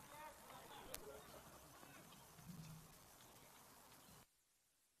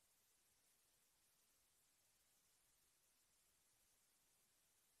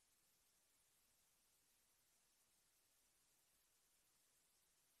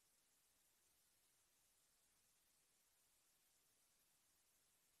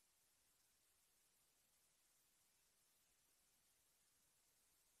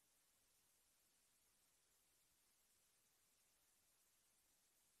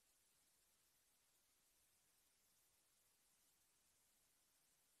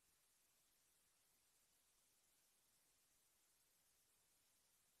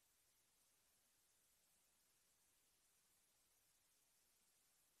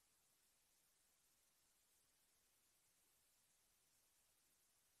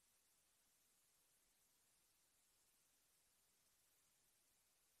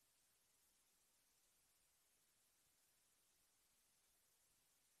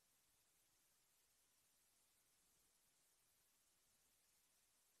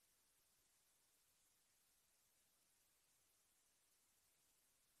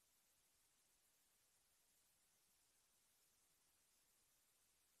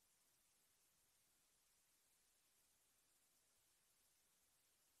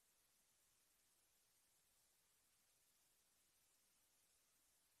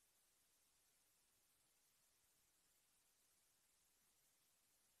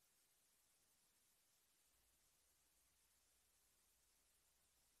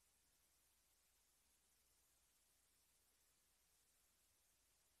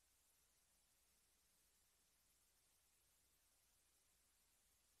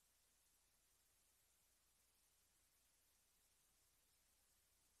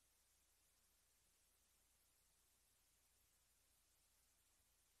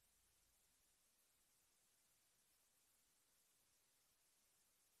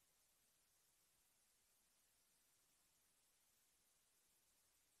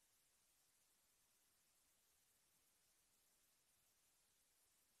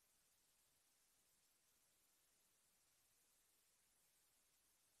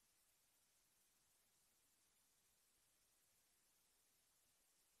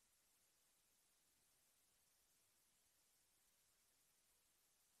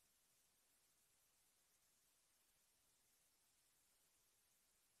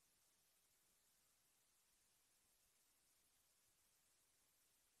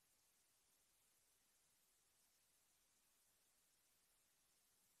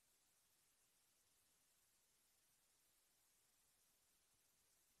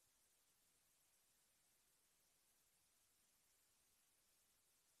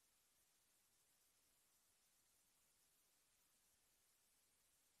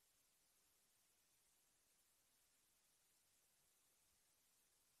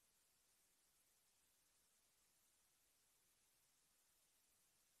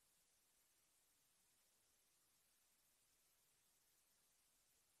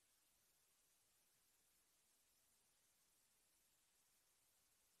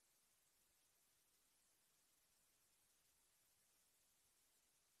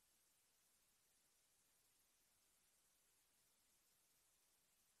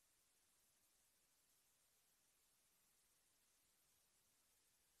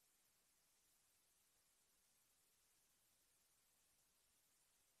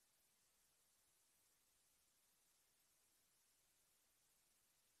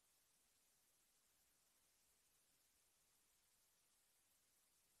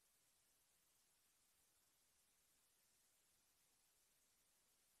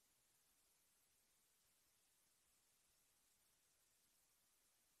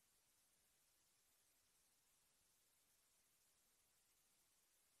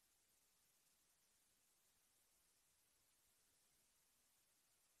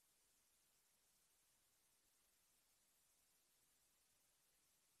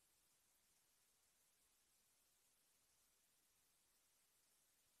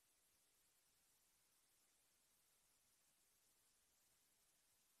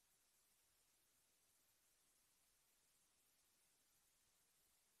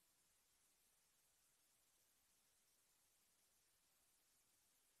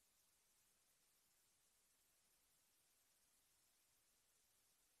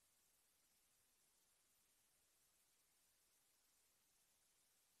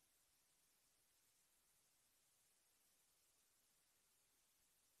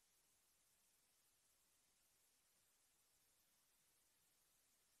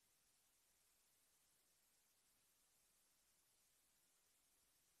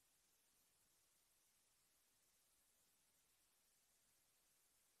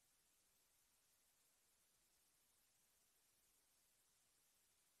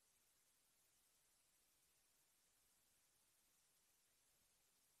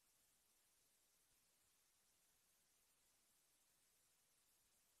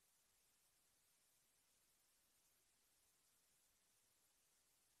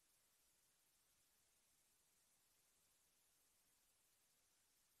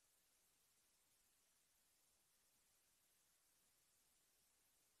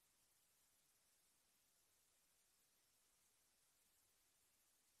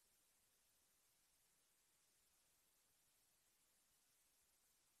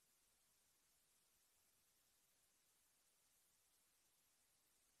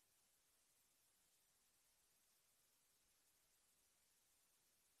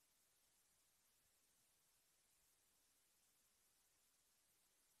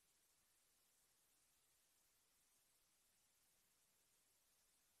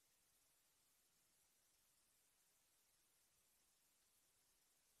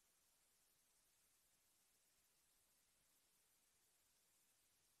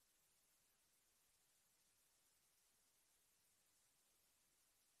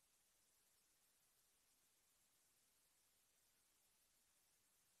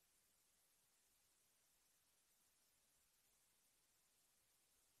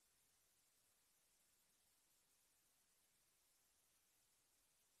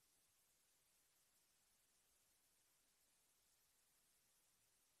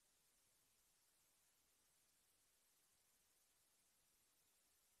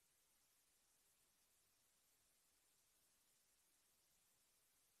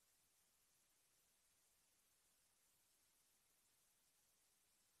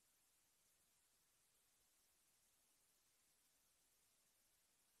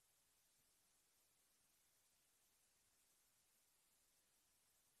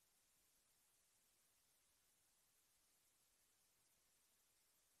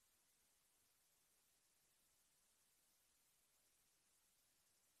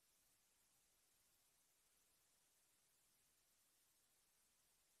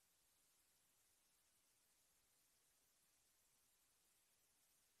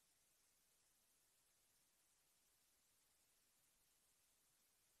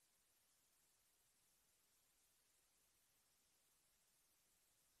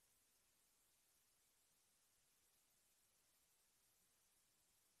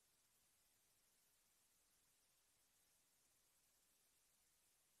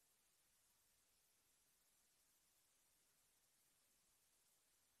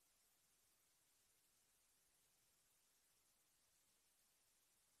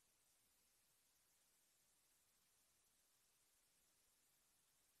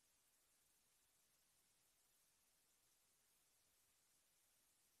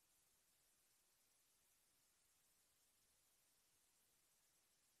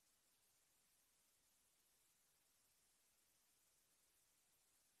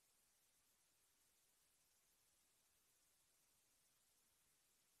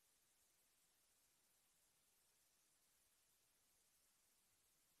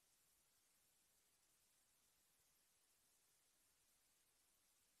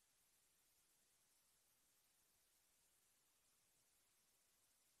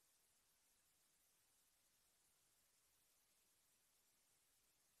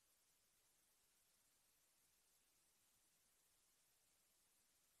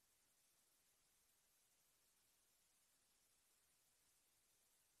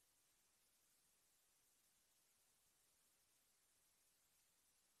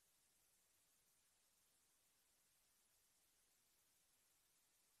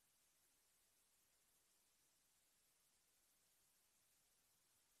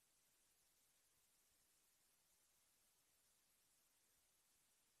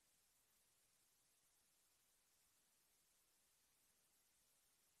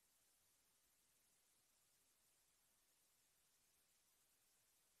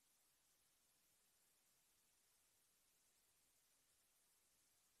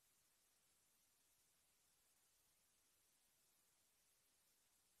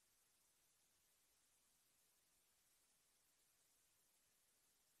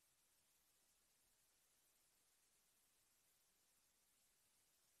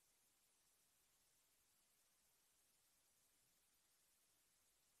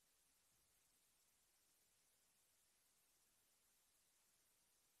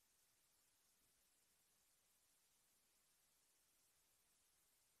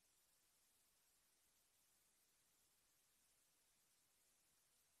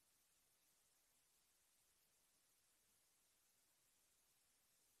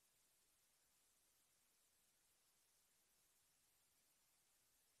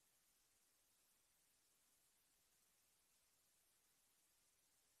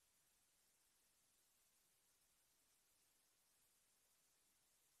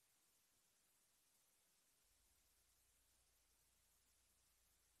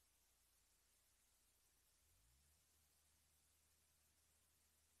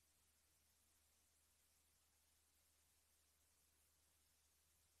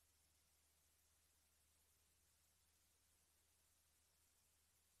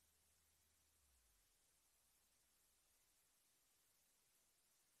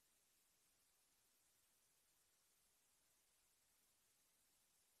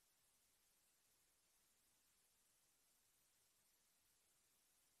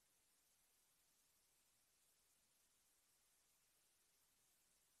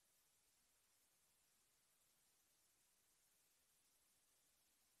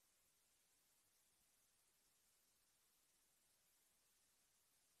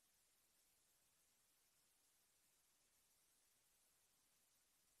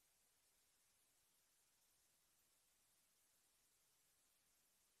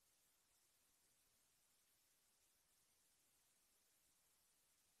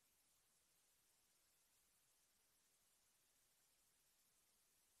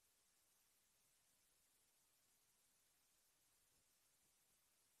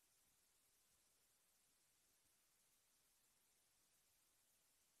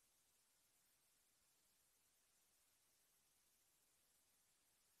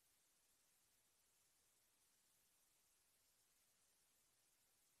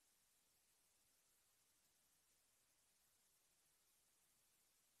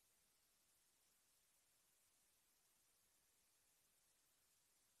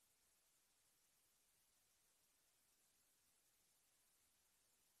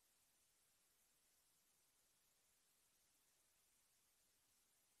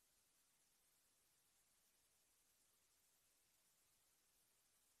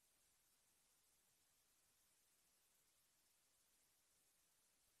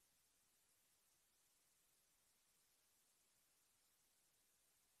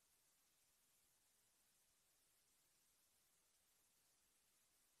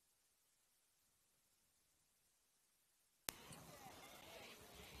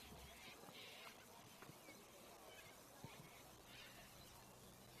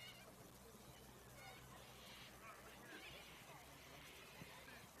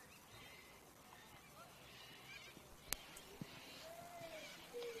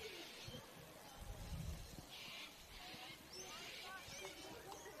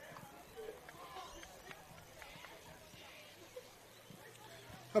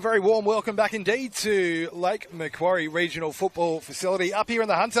 A very warm welcome back indeed to Lake Macquarie Regional Football Facility up here in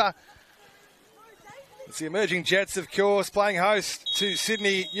the Hunter. It's the emerging Jets, of course, playing host to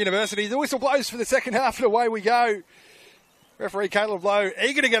Sydney University. The whistle blows for the second half and away we go. Referee Caleb Lowe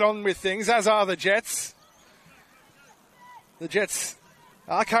eager to get on with things, as are the Jets. The Jets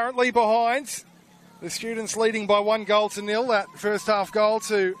are currently behind. The Students leading by 1-0. That first half goal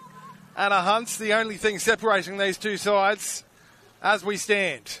to Anna Hunt, the only thing separating these two sides as we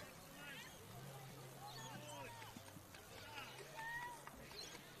stand.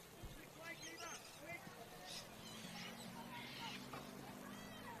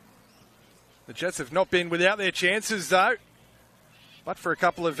 The Jets have not been without their chances though, but for a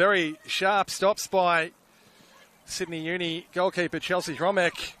couple of very sharp stops by Sydney Uni goalkeeper Chelsea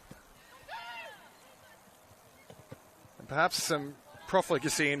Hromek. And perhaps some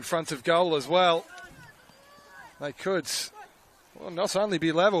profligacy in front of goal as well. They could, well, not only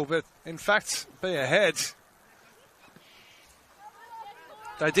be level, but in fact be ahead.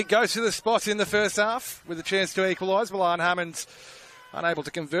 They did go to the spot in the first half with a chance to equalise. Milan Hammond unable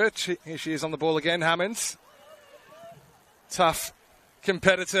to convert. Here she is on the ball again, Hammond. Tough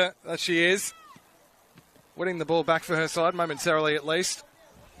competitor that she is. Winning the ball back for her side, momentarily at least.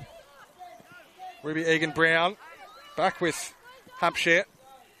 Ruby Egan-Brown back with Hampshire.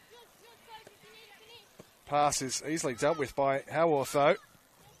 Pass is easily dealt with by Howarth though.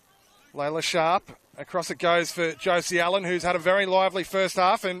 Layla Sharp. Across it goes for Josie Allen, who's had a very lively first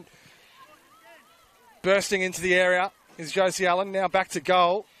half, and bursting into the area is Josie Allen. Now back to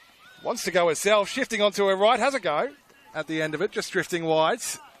goal. Wants to go herself. Shifting onto her right. Has a go at the end of it. Just drifting wide.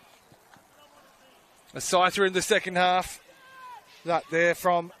 A sighter in the second half. That there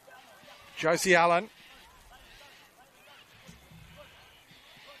from Josie Allen.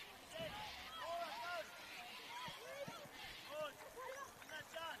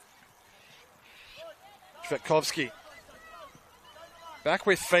 Vetkovsky. Back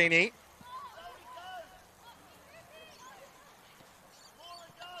with Feeney.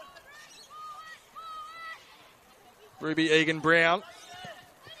 Ruby Egan-Brown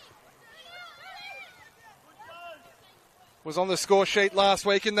was on the score sheet last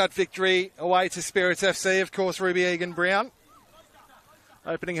week in that victory away to Spirits FC. Of course, Ruby Egan-Brown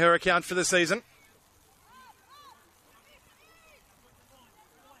opening her account for the season.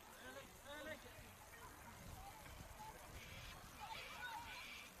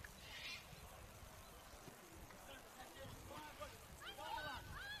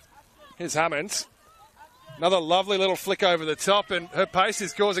 Here's Hammond. Another lovely little flick over the top, and her pace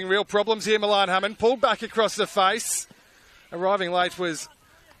is causing real problems here. Milan Hammond pulled back across the face. Arriving late was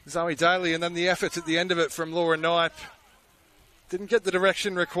Zoe Daly, and then the effort at the end of it from Laura Knipe didn't get the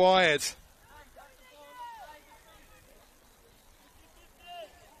direction required.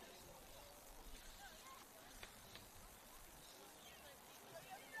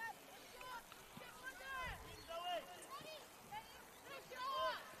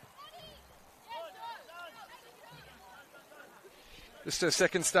 Just her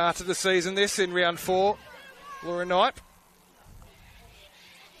second start of the season, this in round 4, Laura Knipe.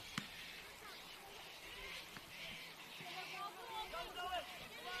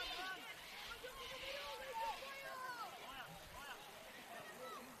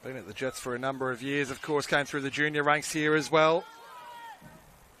 Been at the Jets for a number of years, of course, came through the junior ranks here as well.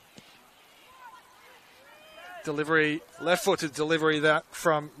 Delivery, left-footed delivery that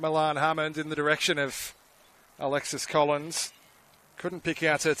from Milan Hammond in the direction of Alexis Collins. Couldn't pick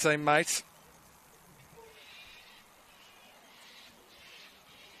out her teammate.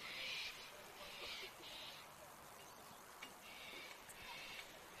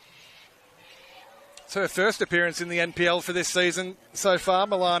 It's her first appearance in the NPL for this season so far,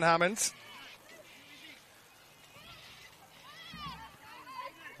 Milan Hammond.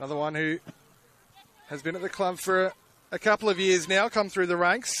 Another one who has been at the club for a couple of years now, come through the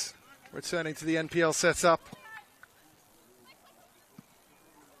ranks, returning to the NPL setup.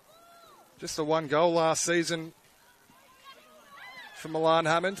 Just the one goal last season for Milan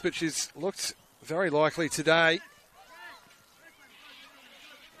Hammond, but she's looked very likely today.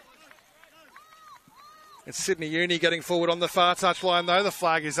 It's Sydney Uni getting forward on the far touchline though. The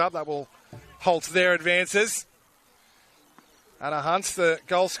flag is up. That will halt their advances. Anna Hunt, the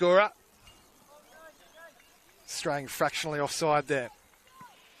goal scorer, straying fractionally offside there.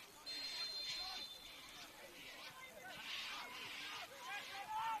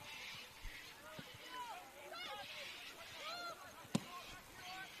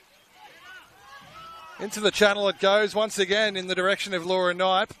 Into the channel it goes once again in the direction of Laura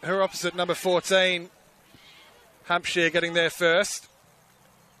Knipe. Her opposite, number 14, Hampshire, getting there first.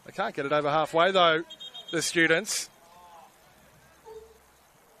 They can't get it over halfway, though, the students.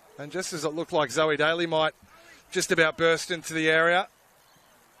 And just as it looked like Zoe Daly might just about burst into the area.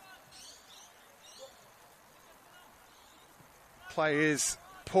 Play is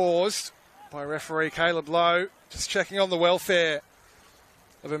paused by referee Caleb Lowe, just checking on the welfare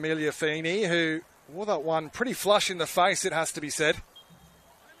of Amelia Feeney, who wore that one pretty flush in the face, it has to be said.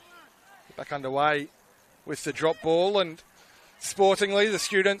 Back underway with the drop ball, and sportingly, the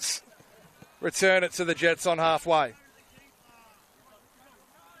students return it to the Jets on halfway.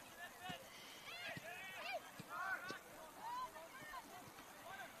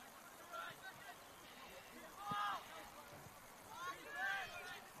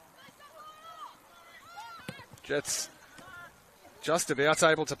 Jets just about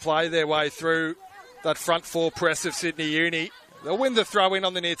able to play their way through that front four press of Sydney Uni. They'll win the throw-in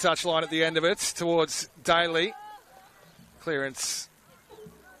on the near touch line at the end of it towards Daly. Clearance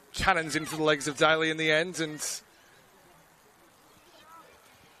cannons into the legs of Daly in the end, and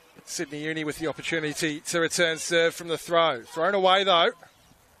Sydney Uni with the opportunity to return serve from the throw. Thrown away though.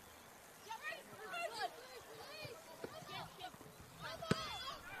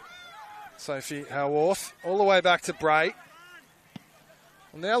 Sophie Howarth all the way back to Bray.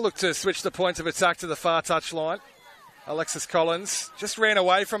 Will now look to switch the point of attack to the far touch line. Alexis Collins just ran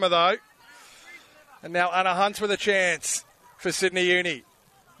away from her though. And now Anna Hunt with a chance for Sydney Uni.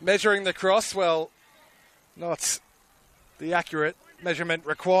 Measuring the cross, well, not the accurate measurement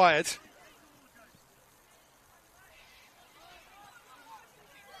required.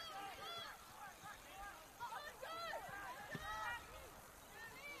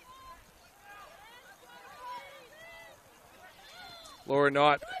 Laura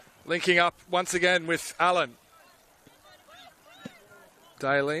Knight linking up once again with Allen.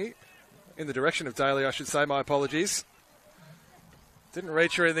 Daly, in the direction of Daly, I should say, my apologies. Didn't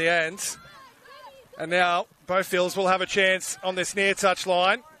reach her in the end. And now both fields will have a chance on this near touch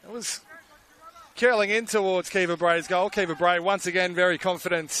line. It was curling in towards Kiva Bray's goal. Kiva Bray once again very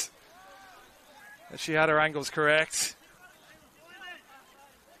confident that she had her angles correct.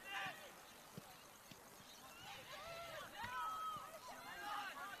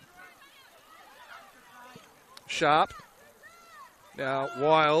 Sharp. Now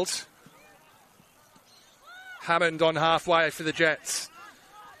Wild. Hammond on halfway for the Jets.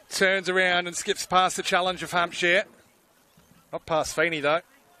 Turns around and skips past the challenge of Hampshire. Not past Feeney though.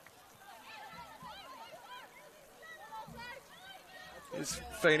 Here's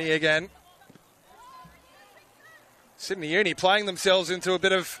Feeney again. Sydney Uni playing themselves into a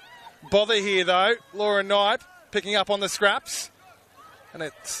bit of bother here though. Laura Knight picking up on the scraps. And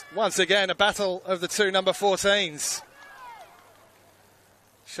it's once again a battle of the two number 14s.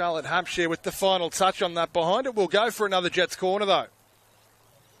 Charlotte Hampshire with the final touch on that behind it. Will go for another Jets corner though.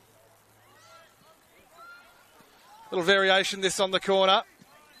 Little variation this on the corner.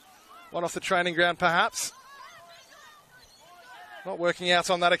 One off the training ground perhaps. Not working out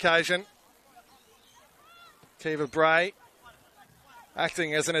on that occasion. Kiva Bray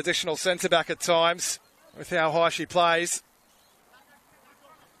acting as an additional centre-back at times with how high she plays.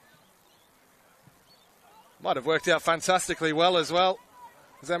 Might have worked out fantastically well as well.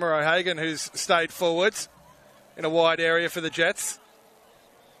 There's Emma O'Hagan, who's stayed forward in a wide area for the Jets.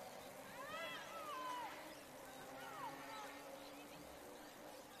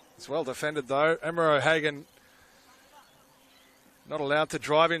 It's well defended though. Emma O'Hagan not allowed to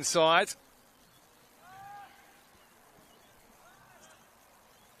drive inside.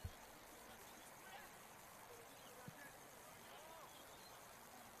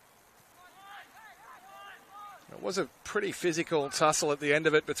 It was a pretty physical tussle at the end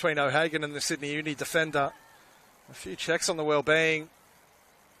of it between O'Hagan and the Sydney Uni defender. A few checks on the well-being.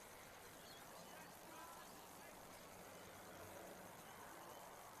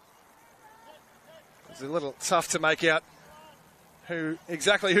 It was a little tough to make out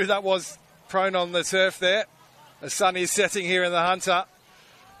exactly who that was prone on the turf there. The sun is setting here in the Hunter.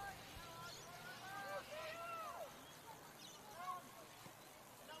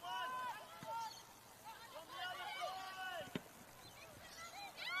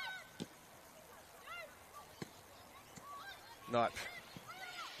 Knight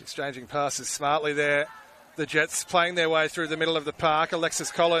exchanging passes smartly there. The Jets playing their way through the middle of the park.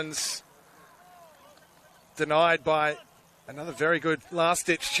 Alexis Collins denied by another very good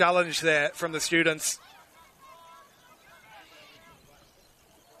last-ditch challenge there from the students.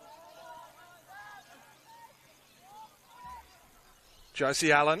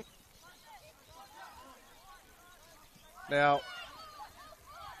 Josie Allen. Now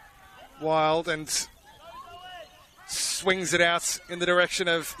Wild and swings it out in the direction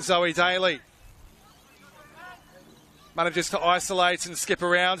of Zoe Daly. Manages to isolate and skip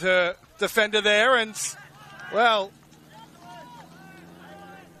around her defender there, and, well,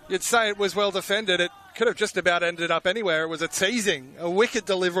 you'd say it was well defended. It could have just about ended up anywhere. It was a teasing, a wicked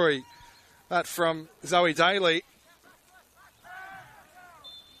delivery, that from Zoe Daly.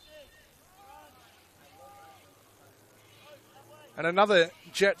 And another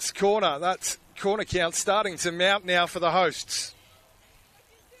Jets corner. That corner count starting to mount now for the hosts.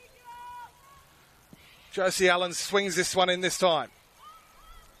 Josie Allen swings this one in this time.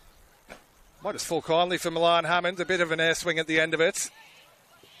 Might just fall kindly for Milan Hammond. A bit of an air swing at the end of it.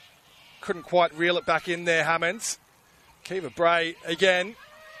 Couldn't quite reel it back in there, Hammond. Kiva Bray again.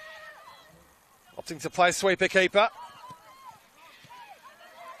 Opting to play sweeper keeper.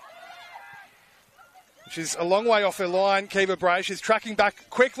 She's a long way off her line, Kiva Bray. She's tracking back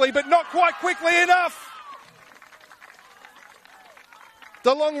quickly, but not quite quickly enough.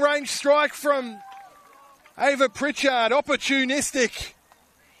 The long-range strike from Ava Pritchard, opportunistic,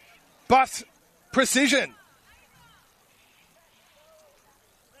 but precision.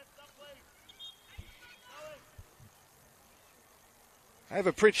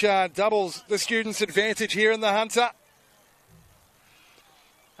 Ava Pritchard doubles the students' advantage here in the Hunter.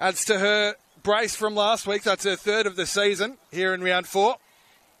 Adds to her brace from last week. That's her third of the season here in round 4.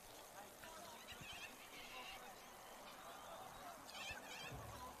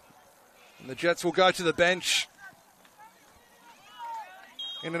 And the Jets will go to the bench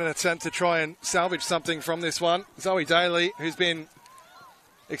in an attempt to try and salvage something from this one. Zoe Daly, who's been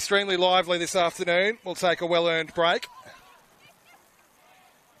extremely lively this afternoon, will take a well-earned break.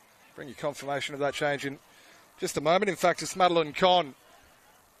 Bring you confirmation of that change in just a moment. In fact, it's Madeline Conn.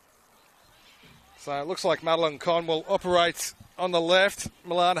 So it looks like Madeline Conn will operate on the left.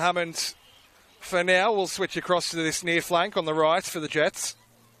 Milan Hammond, for now, will switch across to this near flank on the right for the Jets.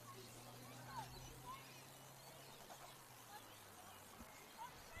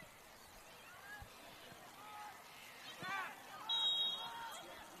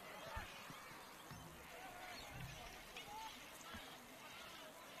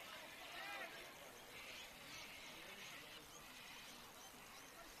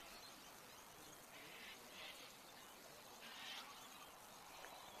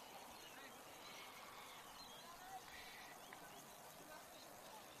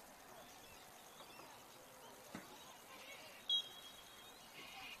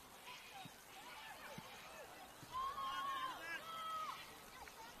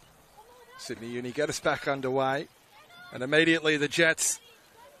 Sydney Uni get us back underway. And immediately the Jets,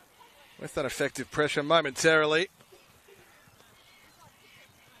 with that effective pressure momentarily.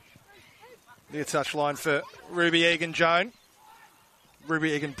 Near touch line for Ruby Egan-Joan.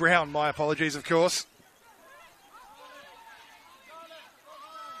 Ruby Egan-Brown, my apologies, of course.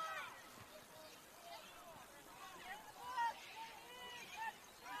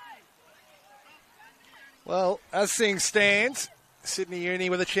 Well, as things stand, Sydney Uni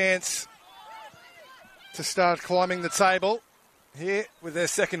with a chance to start climbing the table here with their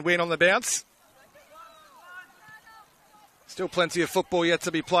second win on the bounce. Still plenty of football yet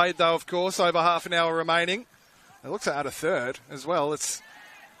to be played, though, of course. Over half an hour remaining. It looks to add a third as well. It's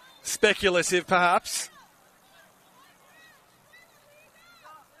speculative, perhaps.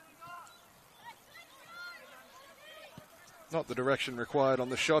 Not the direction required on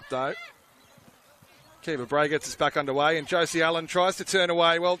the shot, though. Kiva Bray gets us back underway, and Josie Allen tries to turn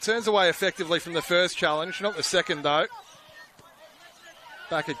away. Well, turns away effectively from the first challenge, not the second, though.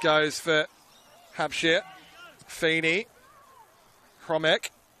 Back it goes for Hampshire. Feeney. Cromek.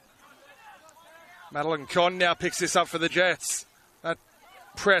 Madeline Conn now picks this up for the Jets. That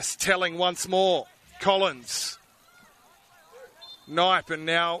press telling once more. Collins. Knipe, and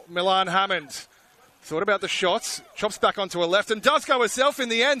now Milan Hammond. Thought about the shots. Chops back onto her left and does go herself in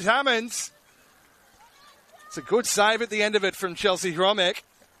the end. Hammond. It's a good save at the end of it from Chelsea Hromek.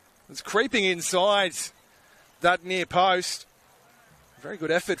 It's creeping inside that near post. Very good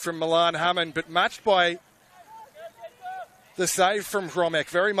effort from Milan Hammond, but matched by the save from Hromek.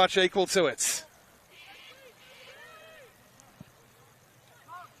 Very much equal to it.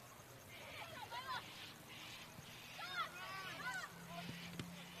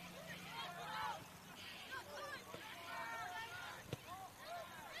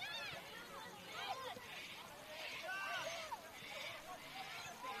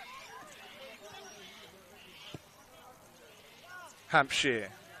 Hampshire.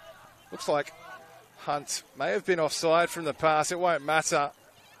 Looks like Hunt may have been offside from the pass. It won't matter.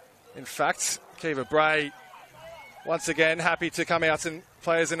 In fact, Kiva Bray, once again, happy to come out and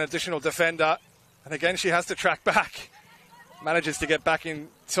play as an additional defender. And again, she has to track back. Manages to get back in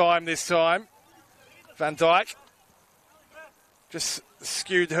time this time. Van Dijk just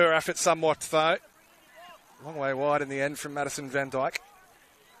skewed her effort somewhat, though. Long way wide in the end from Madison Van Dijk.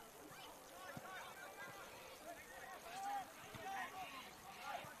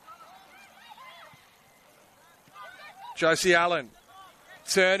 Josie Allen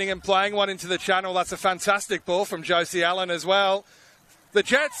turning and playing one into the channel. That's a fantastic ball from Josie Allen as well. The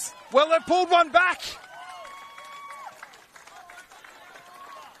Jets, well, they've pulled one back.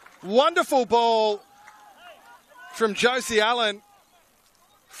 Wonderful ball from Josie Allen,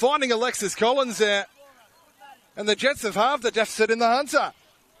 finding Alexis Collins there. And the Jets have halved the deficit in the Hunter.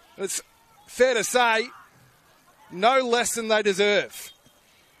 It's fair to say, no less than they deserve.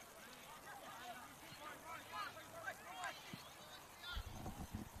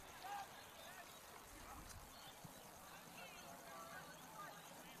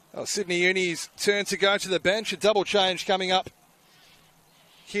 Well, Sydney Uni's turn to go to the bench. A double change coming up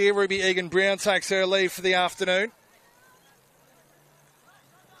here. Ruby Egan-Brown takes her leave for the afternoon.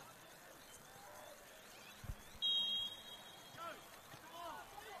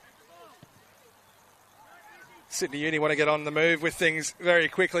 Sydney Uni want to get on the move with things very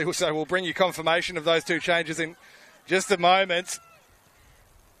quickly, so we'll bring you confirmation of those two changes in just a moment.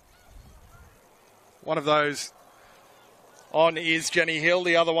 One of those on is Jenny Hill,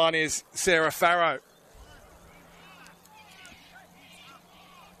 the other one is Sarah Farrow.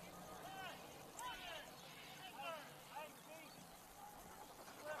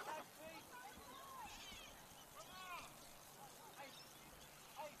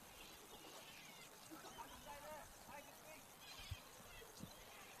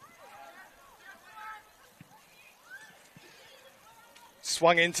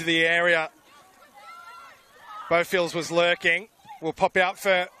 Swung into the area. Bowfields was lurking. Will pop out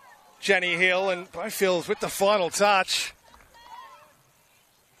for Jenny Hill, and Bowfields with the final touch.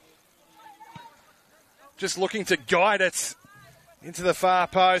 Just looking to guide it into the far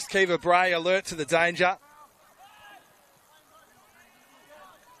post. Kiva Bray alert to the danger.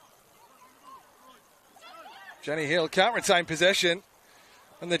 Jenny Hill can't retain possession.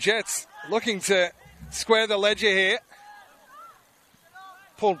 And the Jets looking to square the ledger here.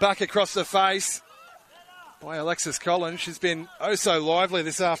 Pulled back across the face by Alexis Collins. She's been oh so lively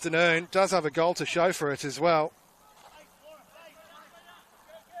this afternoon. Does have a goal to show for it as well.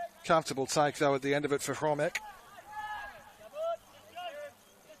 Comfortable take, though, at the end of it for Hromek.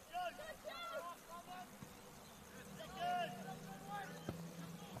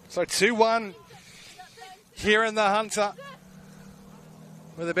 So 2-1 here in the Hunter,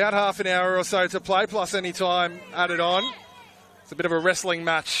 with about half an hour or so to play, plus any time added on. It's a bit of a wrestling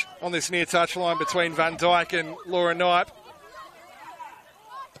match on this near touchline between Van Dijk and Laura Knipe.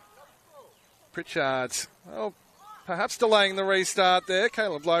 Pritchard, well, perhaps delaying the restart there.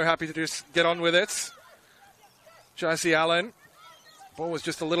 Caleb Lowe happy to just get on with it. Josie Allen. Ball was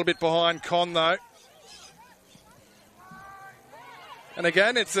just a little bit behind Con, though. And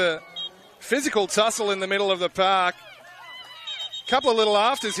again, it's a physical tussle in the middle of the park. Couple of little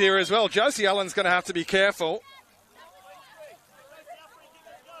afters here as well. Josie Allen's going to have to be careful.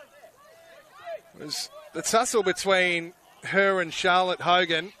 It was the tussle between her and Charlotte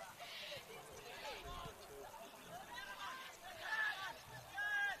Hogan.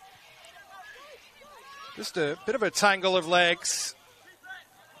 Just a bit of a tangle of legs.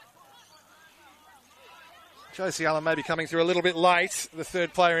 Josie Allen maybe coming through a little bit late, the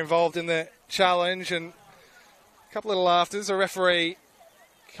third player involved in the challenge, and a couple of little afters. A referee,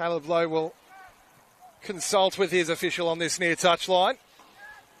 Caleb Lowe, will consult with his official on this near touchline.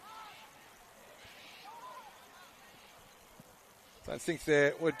 Don't think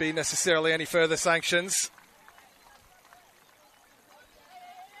there would be necessarily any further sanctions.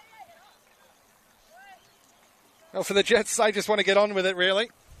 Well, for the Jets, they just want to get on with it, really.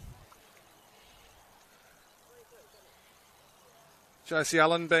 Josie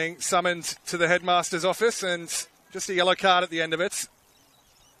Allen being summoned to the headmaster's office, and just a yellow card at the end of it.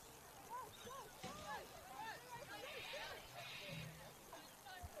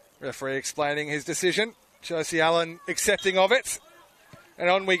 Referee explaining his decision. Josie Allen accepting of it. And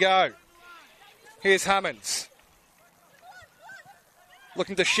on we go. Here's Hammonds.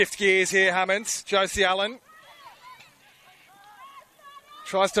 Looking to shift gears here, Hammonds. Josie Allen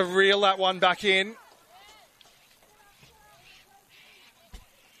tries to reel that one back in.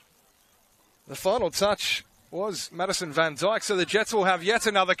 The final touch was Madison Van Dijk, so the Jets will have yet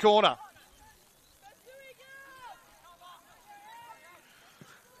another corner.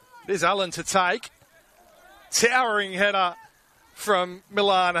 It is Allen to take. Towering header from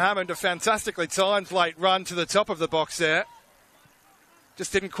Milan Hammond. A fantastically timed late run to the top of the box there.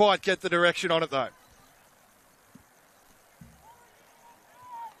 Just didn't quite get the direction on it, though.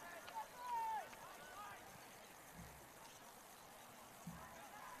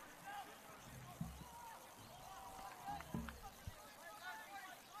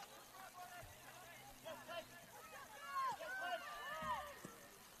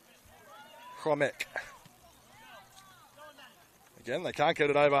 Cromek. Again, they can't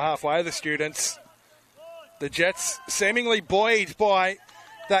get it over halfway, the students. The Jets seemingly buoyed by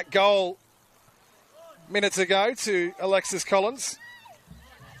that goal minutes ago to Alexis Collins.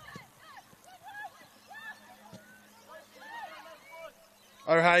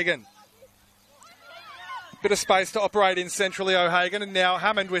 O'Hagan. Bit of space to operate in centrally, O'Hagan, and now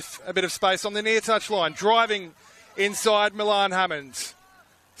Hammond with a bit of space on the near touch line. Driving inside Milan Hammond.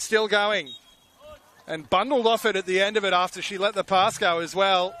 Still going. And bundled off it at the end of it after she let the pass go as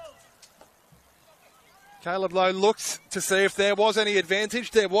well. Caleb Lowe looked to see if there was any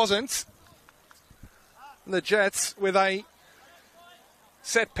advantage. There wasn't. And the Jets with a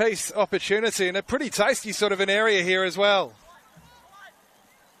set-piece opportunity and a pretty tasty sort of an area here as well.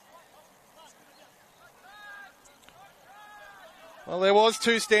 Well, there was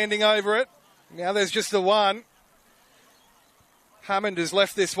two standing over it. Now there's just the one. Hammond has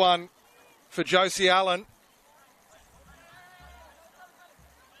left this one for Josie Allen.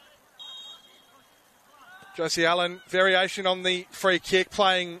 Josie Allen, variation on the free kick,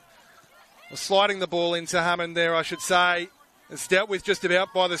 sliding the ball into Hammond there, I should say. It's dealt with just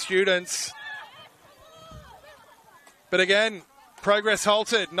about by the students. But again, progress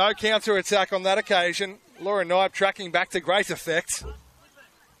halted. No counter-attack on that occasion. Laura Knipe tracking back to great effect.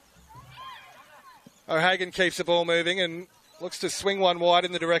 O'Hagan keeps the ball moving and looks to swing one wide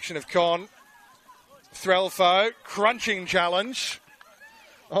in the direction of Con. Threlfo, crunching challenge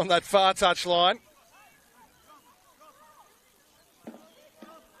on that far touch line.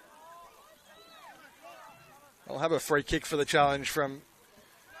 I'll have a free kick for the challenge from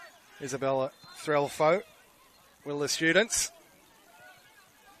Isabella Threlfo. Will the students?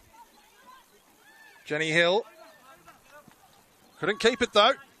 Jenny Hill. Couldn't keep it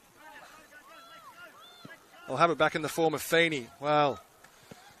though. I'll have it back in the form of Feeney. Well,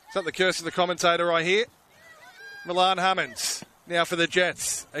 is that the curse of the commentator I hear? Milan Hammond now for the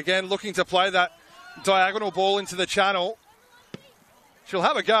Jets. Again, looking to play that diagonal ball into the channel. She'll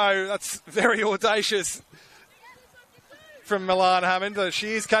have a go. That's very audacious from Milan Hammond.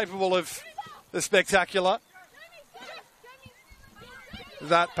 She is capable of the spectacular.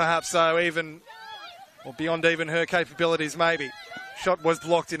 That perhaps, though, even, or beyond even her capabilities, maybe. Shot was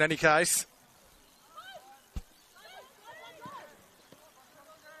blocked in any case.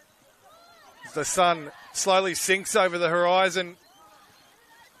 The sun slowly sinks over the horizon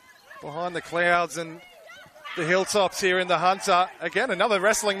behind the clouds and the hilltops here in the Hunter. Again, another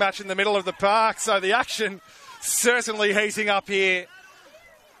wrestling match in the middle of the park, so the action certainly heating up here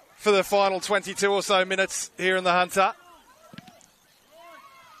for the final 22 or so minutes here in the Hunter.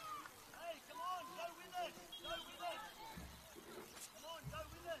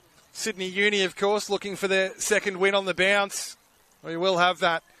 Sydney Uni, of course, looking for their second win on the bounce. We will have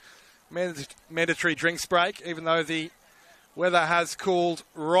that mandatory drinks break, even though the weather has cooled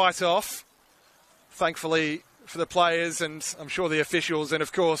right off. Thankfully for the players and I'm sure the officials and,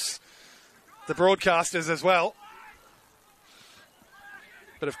 of course, the broadcasters as well.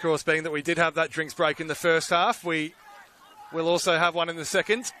 But, of course, being that we did have that drinks break in the first half, we will also have one in the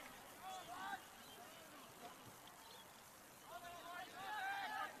second.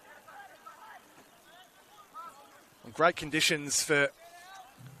 Great conditions for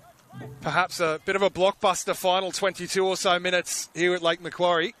perhaps a bit of a blockbuster final 22 or so minutes here at Lake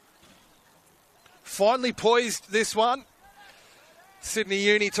Macquarie. Finally poised this one. Sydney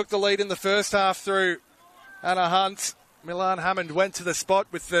Uni took the lead in the first half through Anna Hunt. Milan Hammond went to the spot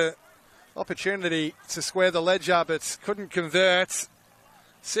with the opportunity to square the ledger but couldn't convert.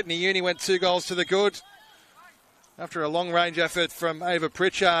 Sydney Uni went 2 goals to the good after a long-range effort from Ava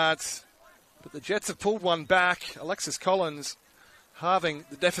Pritchard. But the Jets have pulled one back. Alexis Collins halving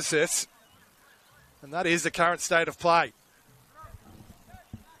the deficit. And that is the current state of play.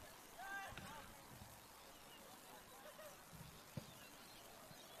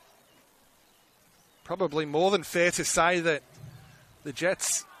 Probably more than fair to say that the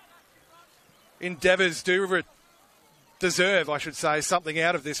Jets' endeavours do deserve, I should say, something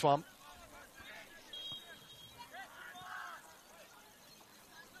out of this one.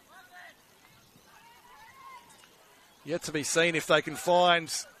 Yet to be seen if they can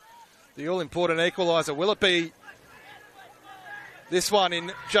find the all-important equaliser. Will it be This one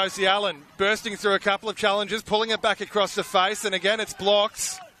in Josie Allen, bursting through a couple of challenges, pulling it back across the face, and again it's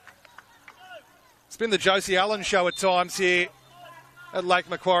blocked. It's been the Josie Allen show at times here at Lake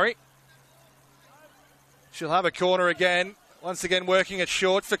Macquarie. She'll have a corner again, once again working it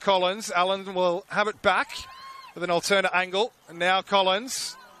short for Collins. Allen will have it back with an alternate angle, and now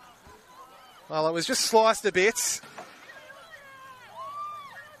Collins. Well, it was just sliced a bit.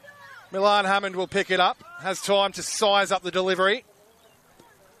 Milan Hammond will pick it up, has time to size up the delivery.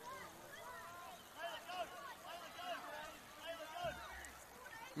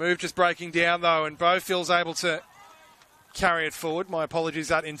 Move just breaking down though, and Bowfield's able to carry it forward. My apologies,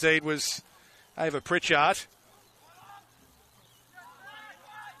 that indeed was Ava Pritchard.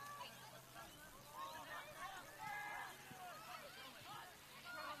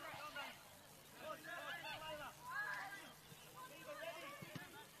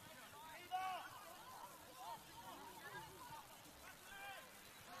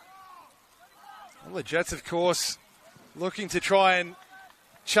 Well, the Jets, of course, looking to try and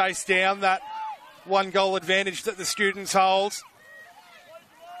chase down that one goal advantage that the Students hold.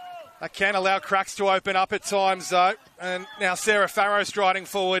 That can allow cracks to open up at times though. And now Sarah Farrow striding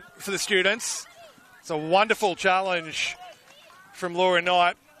forward for the Students. It's a wonderful challenge from Laura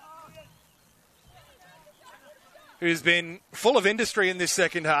Knight, who's been full of industry in this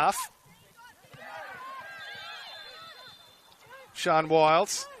second half. Sian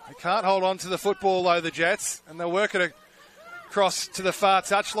Wilds. They can't hold on to the football though, the Jets, and they'll work it across to the far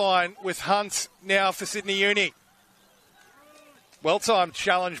touchline with Hunt now for Sydney Uni. Well-timed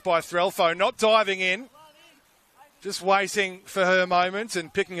challenge by Threlfo, not diving in, just waiting for her moment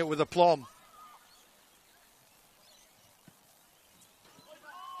and picking it with aplomb.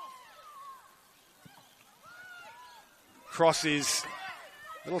 Cross is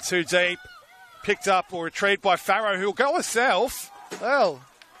a little too deep, picked up or retrieved by Farrow, who'll go herself. Well,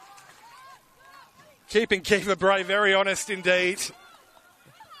 keeping Kiva Bray very honest indeed.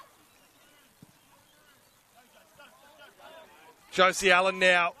 Josie Allen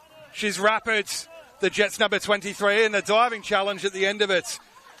now. She's rapid. The Jets number 23, and the diving challenge at the end of it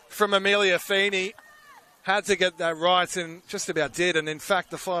from Amelia Feeney. Had to get that right and just about did. And in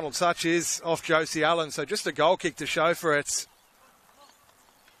fact, the final touch is off Josie Allen. So just a goal kick to show for it.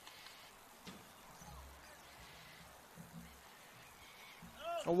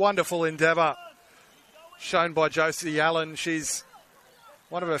 A wonderful endeavour shown by Josie Allen. She's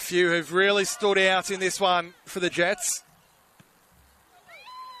one of a few who've really stood out in this one for the Jets.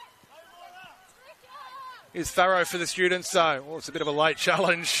 Here's Farrow for the Students, so it's a bit of a late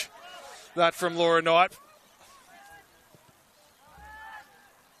challenge, that from Laura Knight.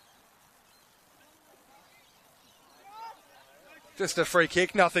 Just a free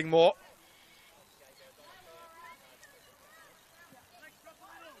kick, nothing more.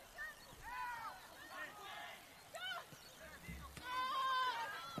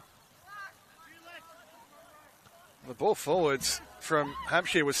 The ball forwards from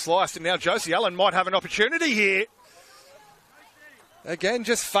Hampshire was sliced, and now Josie Allen might have an opportunity here. Again,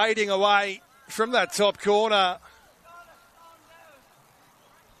 just fading away from that top corner.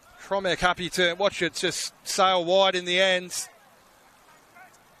 Cromek happy to watch it just sail wide in the end.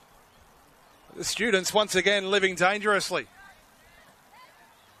 The Students once again living dangerously.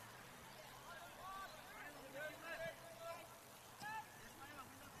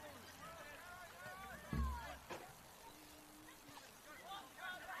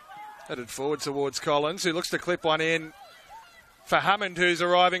 Headed forward towards Collins, who looks to clip one in for Hammond, who's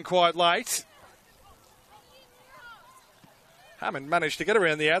arriving quite late. Hammond managed to get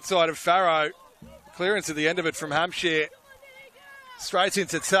around the outside of Farrow. Clearance at the end of it from Hampshire. Straight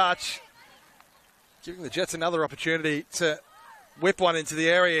into touch. Giving the Jets another opportunity to whip one into the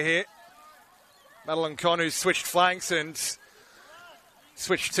area here. Madeline Conn, switched flanks and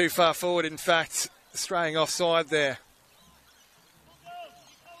switched too far forward, in fact, straying offside there.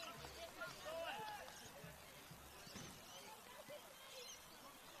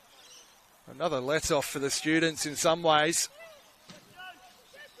 Another let-off for the Students in some ways.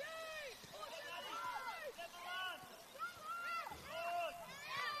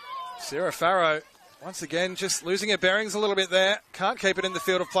 Sarah Farrow, once again, just losing her bearings a little bit there. Can't keep it in the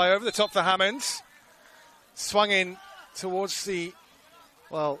field of play. Over the top for Hammond. Swung in towards the,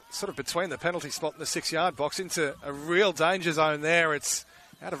 well, sort of between the penalty spot and the 6-yard box into a real danger zone there. It's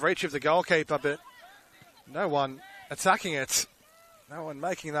out of reach of the goalkeeper, but no one attacking it. No one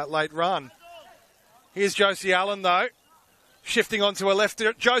making that late run. Here's Josie Allen, though. Shifting onto a left.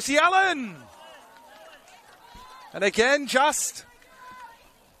 Josie Allen! And again, just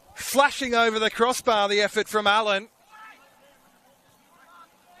flashing over the crossbar, the effort from Allen.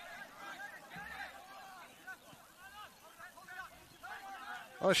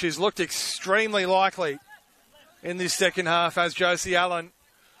 Well, she's looked extremely likely in this second half, as Josie Allen.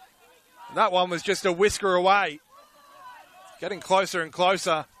 That one was just a whisker away. Getting closer and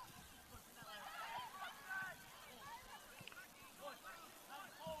closer.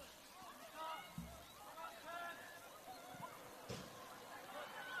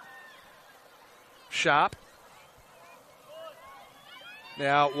 Sharp.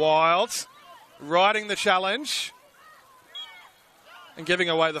 Now Wild riding the challenge and giving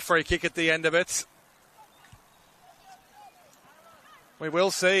away the free kick at the end of it. We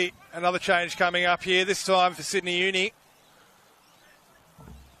will see another change coming up here, this time for Sydney Uni.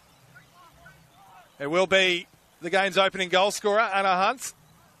 It will be the game's opening goal scorer, Anna Hunt,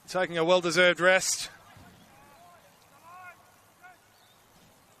 taking a well-deserved rest.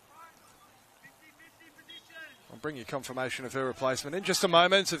 I'll bring you confirmation of her replacement in just a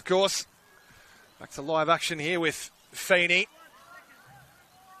moment, of course. Back to live action here with Feeney.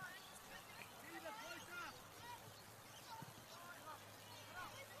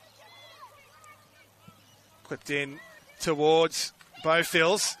 Clipped in towards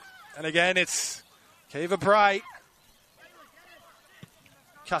Bowfields. And again, it's Kiva Bray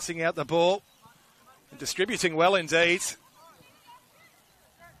cutting out the ball and distributing well indeed.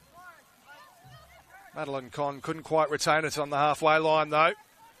 Madeline Conn couldn't quite retain it on the halfway line though.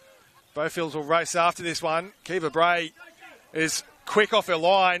 Bowfields will race after this one. Kiva Bray is quick off her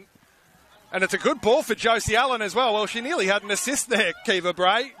line. And it's a good ball for Josie Allen as well. Well, she nearly had an assist there, Kiva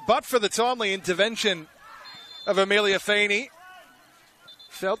Bray, but for the timely intervention of Amelia Feeney.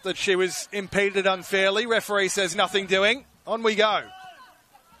 Felt that she was impeded unfairly. Referee says nothing doing. On we go.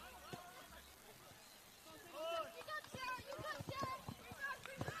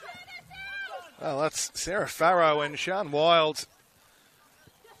 Well, that's Sarah Farrow and Sian Wild.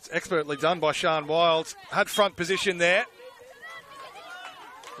 It's expertly done by Sian Wild. Had front position there.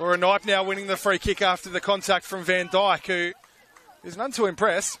 Laura Knipe now winning the free kick after the contact from Van Dyke, who is none too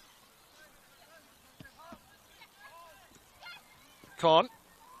impressed. Con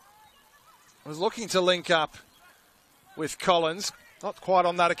was looking to link up with Collins. Not quite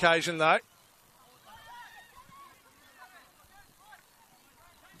on that occasion, though.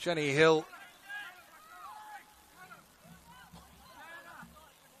 Jenny Hill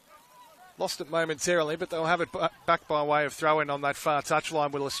lost it momentarily, but they'll have it back by way of throw-in on that far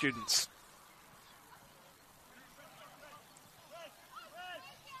touchline, Willa students.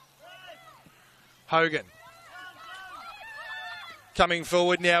 Hogan. Coming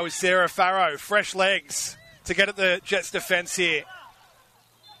forward now is Sarah Farrow. Fresh legs to get at the Jets' defence here.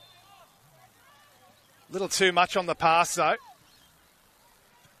 A little too much on the pass, though.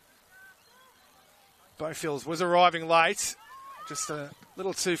 Bowfields was arriving late. Just a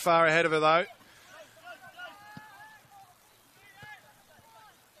little too far ahead of her, though.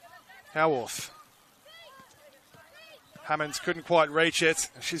 Howarth. Hammonds couldn't quite reach it.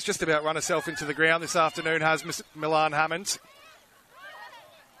 She's just about run herself into the ground this afternoon, has Miss Milan Hammond.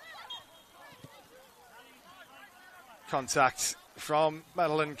 Contact from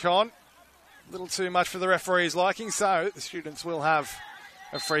Madeline Conn. A little too much for the referee's liking, so the students will have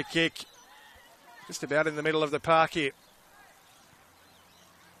a free kick just about in the middle of the park here.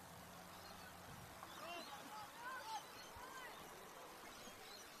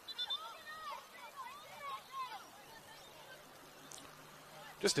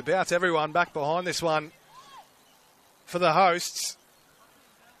 Just about everyone back behind this one for the hosts.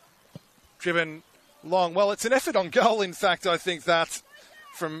 Driven long. Well, it's an effort on goal, in fact, I think that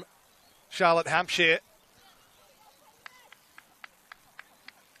from Charlotte Hampshire.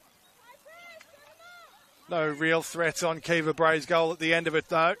 No real threat on Kiva Bray's goal at the end of it,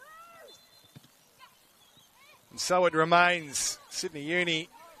 though. And so it remains. Sydney Uni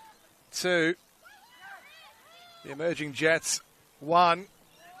 2. The emerging Jets 1.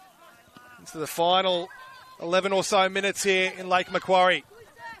 Into the final 11 or so minutes here in Lake Macquarie.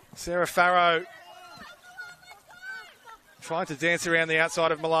 Sarah Farrow trying to dance around the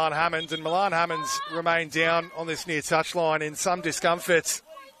outside of Milan Hammond, and Milan Hammond's remained down on this near touchline in some discomfort.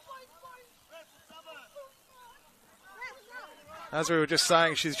 As we were just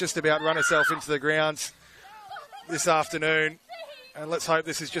saying, she's just about run herself into the ground this afternoon, and let's hope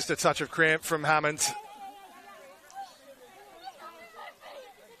this is just a touch of cramp from Hammond.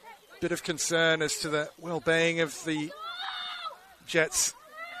 Bit of concern as to the well-being of the Jets,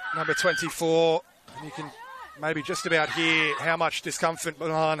 number 24. And you can maybe just about hear how much discomfort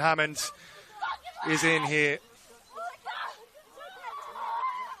Milan Hammond is in here.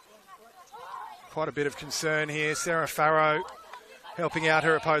 Quite a bit of concern here. Sarah Farrow helping out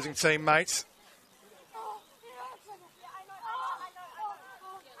her opposing teammates.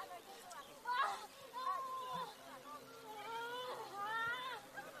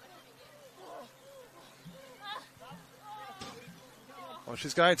 Well,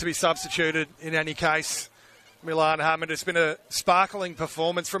 she's going to be substituted in any case. Milan Hammond. It's been a sparkling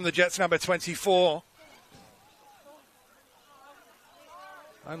performance from the Jets, number 24.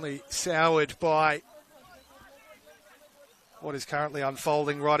 Only soured by what is currently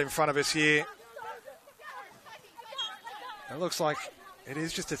unfolding right in front of us here. It looks like it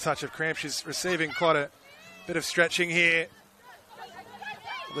is just a touch of cramp. She's receiving quite a bit of stretching here.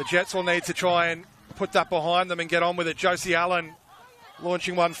 The Jets will need to try and put that behind them and get on with it. Josie Allen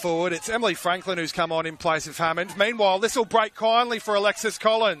launching one forward. It's Emily Franklin who's come on in place of Hammond. Meanwhile, this will break kindly for Alexis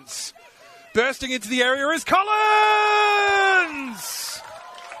Collins. Bursting into the area is Collins!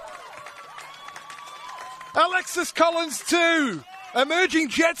 Alexis Collins 2. Emerging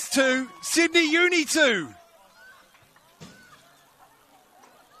Jets 2. Sydney Uni 2.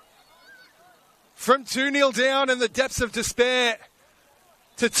 From 2-0 down in the depths of despair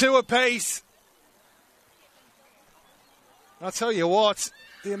to 2 apiece. I'll tell you what,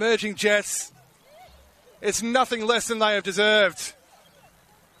 the emerging Jets, it's nothing less than they have deserved.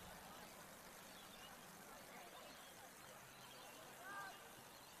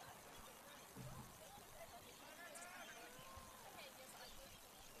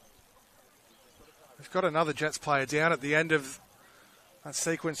 We've got another Jets player down at the end of that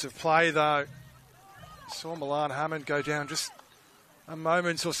sequence of play, though. Saw Milan Hammond go down just a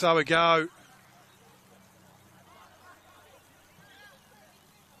moment or so ago.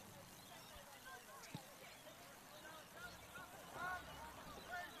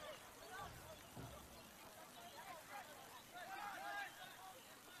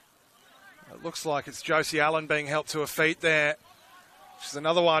 It looks like it's Josie Allen being helped to her feet there. She's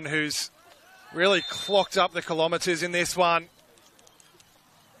another one who's really clocked up the kilometres in this one.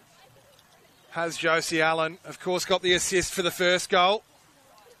 Has Josie Allen, of course, got the assist for the first goal.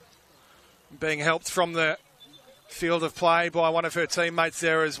 Being helped from the field of play by one of her teammates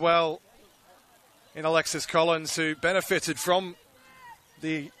there as well, in Alexis Collins, who benefited from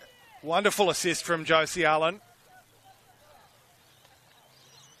the wonderful assist from Josie Allen.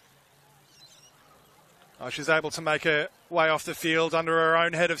 Oh, she's able to make her way off the field under her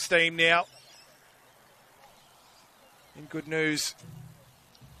own head of steam now. In good news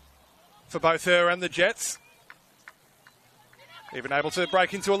for both her and the Jets. Even able to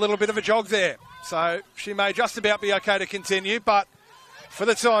break into a little bit of a jog there. So she may just about be okay to continue, but for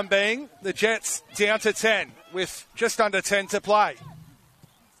the time being, the Jets down to 10 with just under 10 to play.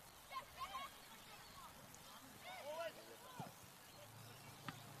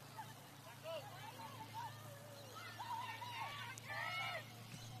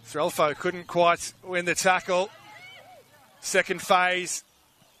 Threlfo couldn't quite win the tackle. Second phase.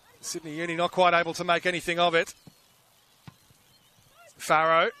 Sydney Uni not quite able to make anything of it.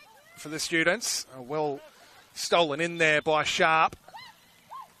 Farrow for the students. Well stolen in there by Sharp.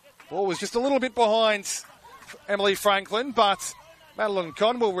 Ball was just a little bit behind Emily Franklin, but Madeline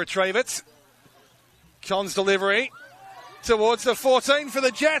Conn will retrieve it. Conn's delivery towards the 14 for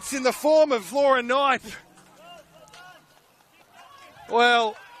the Jets in the form of Laura Knipe.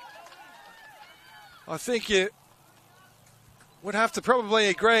 Well, I think you would have to probably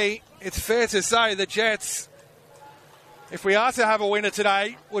agree, it's fair to say the Jets, if we are to have a winner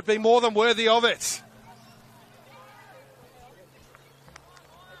today, would be more than worthy of it.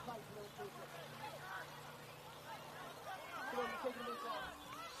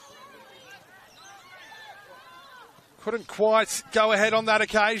 Couldn't quite go ahead on that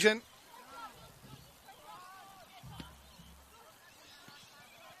occasion.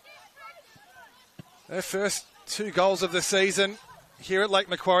 Their first 2 goals of the season here at Lake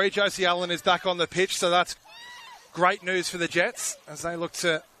Macquarie. Josie Allen is back on the pitch, so that's great news for the Jets as they look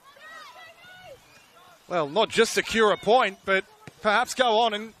to, well, not just secure a point, but perhaps go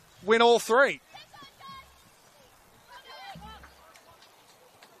on and win all 3.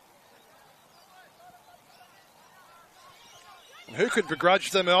 And who could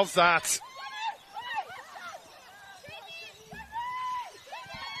begrudge them of that?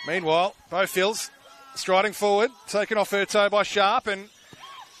 Meanwhile, Bowfields striding forward, taken off her toe by Sharp, and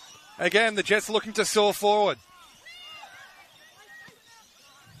again, the Jets looking to soar forward.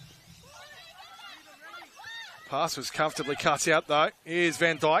 Pass was comfortably cut out, though. Here's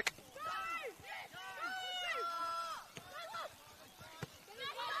Van Dyke.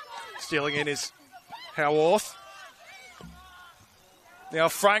 Stealing in is Howarth. Now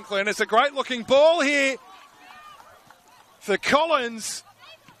Franklin, it's a great-looking ball here for Collins,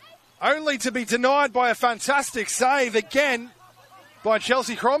 only to be denied by a fantastic save again by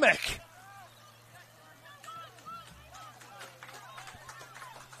Chelsea Cromek.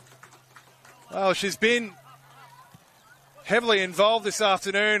 Well, she's been heavily involved this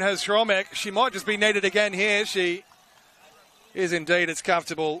afternoon has Hromek. She might just be needed again here. She is indeed. It's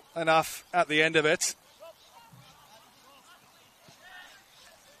comfortable enough at the end of it.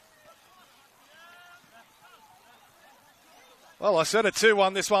 Well, I said a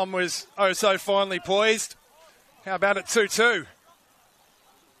 2-1. This one was oh so finely poised. How about it 2-2?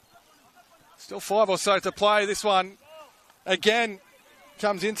 Still 5 or so to play. This one, again,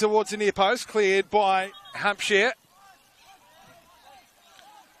 comes in towards the near post, cleared by Hampshire.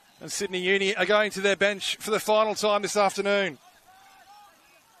 And Sydney Uni are going to their bench for the final time this afternoon.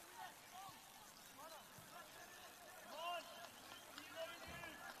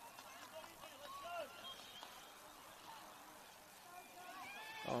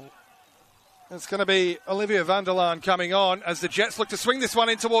 It's going to be Olivia van der Laan coming on as the Jets look to swing this one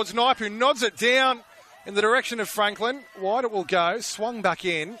in towards Knipe, who nods it down in the direction of Franklin. Wide it will go, swung back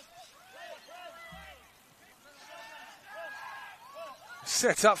in.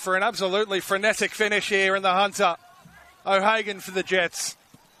 Sets up for an absolutely frenetic finish here in the Hunter. O'Hagan for the Jets.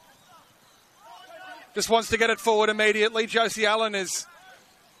 Just wants to get it forward immediately. Josie Allen is,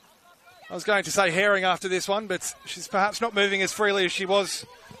 I was going to say herring after this one, but she's perhaps not moving as freely as she was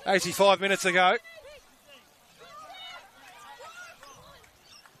 85 minutes ago.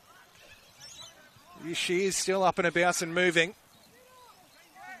 She is still up and about and moving,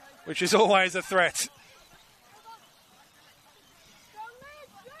 which is always a threat.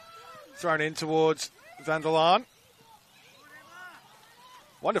 Thrown in towards van der Laan.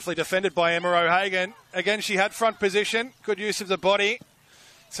 Wonderfully defended by Emma O'Hagan. Again, she had front position. Good use of the body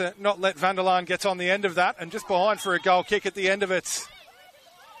to not let van der Laan get on the end of that. And just behind for a goal kick at the end of it.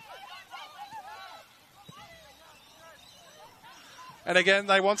 And again,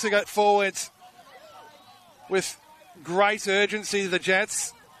 they want to get forward with great urgency, the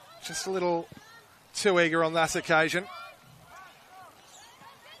Jets. Just a little too eager on that occasion.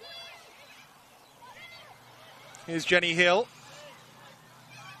 Here's Jenny Hill.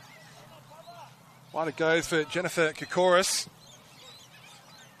 Wide it goes for Jennifer Kokoris.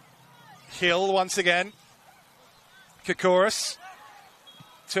 Hill once again. Kokoris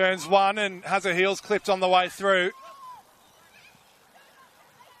turns one and has her heels clipped on the way through.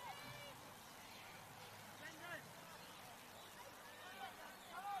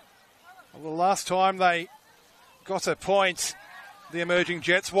 Well, the last time they got a point, the emerging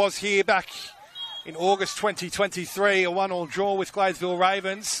Jets, was here back in August 2023, a 1-1 draw with Gladesville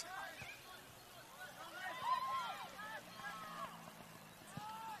Ravens.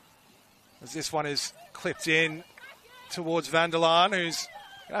 As this one is clipped in towards van der Laan, who's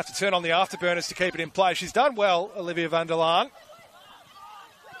going to have to turn on the afterburners to keep it in play. She's done well, Olivia van der Laan.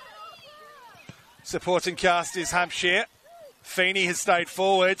 Supporting cast is Hampshire. Feeney has stayed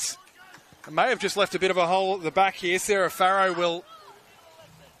forwards. And may have just left a bit of a hole at the back here. Sarah Farrow will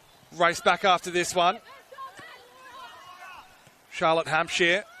race back after this one. Charlotte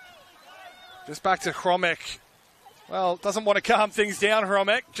Hampshire. Just back to Hromek. Well, doesn't want to calm things down,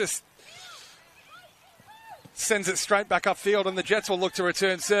 Hromek. Just sends it straight back upfield, and the Jets will look to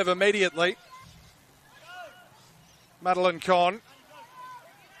return serve immediately. Madeline Conn.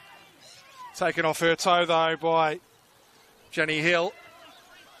 Taken off her toe, though, by Jenny Hill.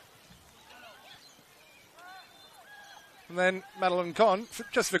 And then Madeline Conn,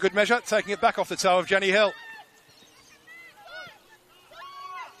 just for good measure, taking it back off the toe of Jenny Hill.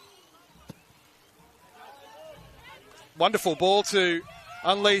 Wonderful ball to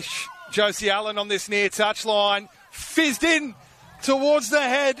unleash Josie Allen on this near touchline. Fizzed in towards the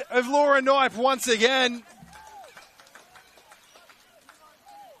head of Laura Knipe once again.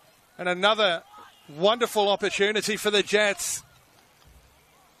 And another wonderful opportunity for the Jets.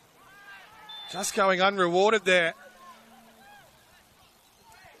 Just going unrewarded there.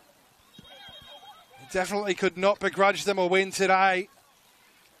 Definitely could not begrudge them a win today.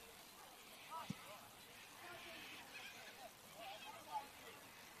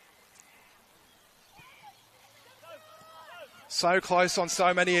 So close on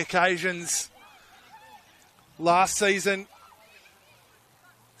so many occasions. Last season,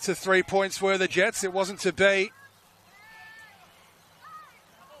 to 3 points were the Jets. It wasn't to be.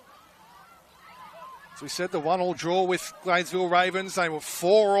 As we said, the 1-1 draw with Gladesville Ravens. They were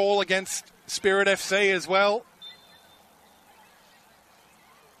 4-4 against Spirit FC as well.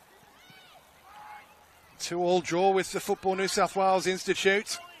 2-2 draw with the Football New South Wales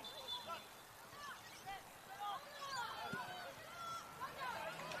Institute.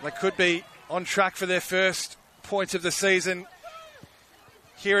 They could be on track for their first point of the season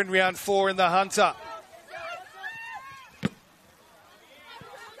here in round 4 in the Hunter.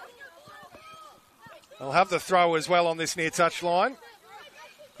 They'll have the throw as well on this near touch line.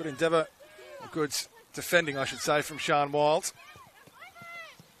 Good endeavour, good defending, I should say, from Sean Wild.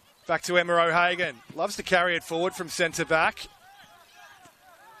 Back to Emma O'Hagan. Loves to carry it forward from centre back.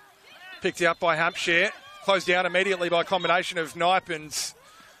 Picked out by Hampshire. Closed down immediately by a combination of Knipe and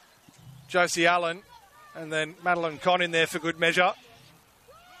Josie Allen. And then Madeline Conn in there for good measure.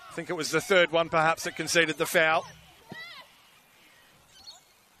 I think it was the third one perhaps that conceded the foul.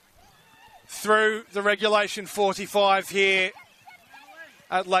 Through the regulation 45 here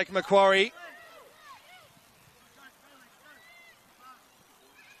at Lake Macquarie.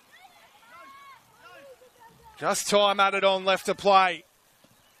 Just time added on left to play.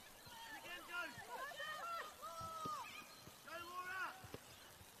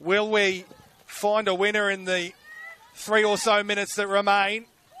 Will we find a winner in the 3 or so minutes that remain?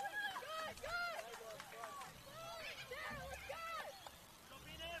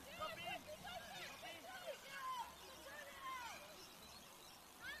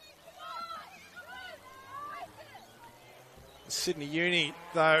 Sydney Uni,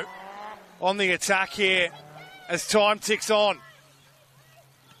 though, on the attack here as time ticks on.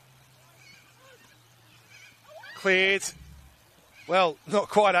 Cleared. Well, not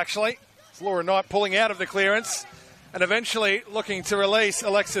quite actually. It's Laura Knight pulling out of the clearance and eventually looking to release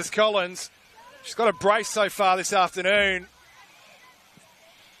Alexis Collins. She's got a brace so far this afternoon.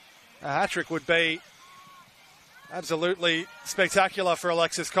 A hat-trick would be absolutely spectacular for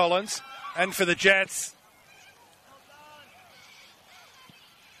Alexis Collins and for the Jets.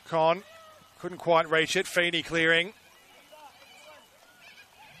 Con couldn't quite reach it. Feeney clearing.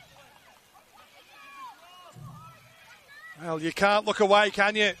 Well, you can't look away,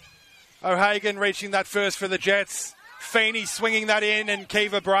 can you? O'Hagan reaching that first for the Jets. Feeney swinging that in, and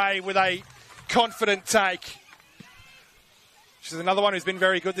Kiva Bray with a confident take. She's another one who's been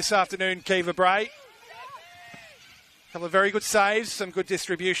very good this afternoon, Kiva Bray. A couple of very good saves, some good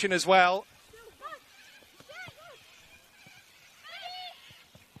distribution as well.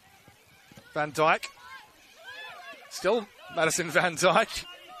 Van Dyke. Still Madison Van Dyke.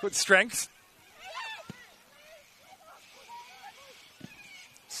 Good strength.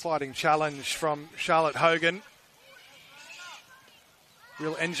 Sliding challenge from Charlotte Hogan.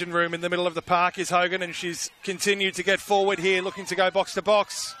 Real engine room in the middle of the park is Hogan, and she's continued to get forward here, looking to go box to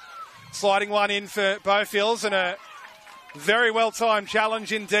box. Sliding one in for Bowfields, and a very well-timed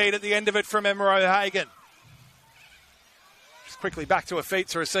challenge indeed at the end of it from Emma O'Hagan. Quickly back to her feet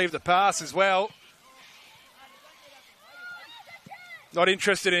to receive the pass as well. Not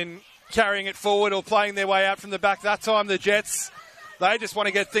interested in carrying it forward or playing their way out from the back that time, the Jets. They just want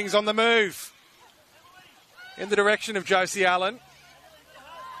to get things on the move. In the direction of Josie Allen.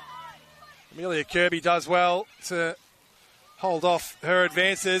 Amelia Kirby does well to hold off her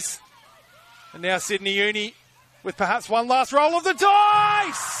advances. And now Sydney Uni with perhaps one last roll of the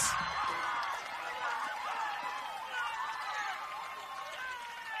dice!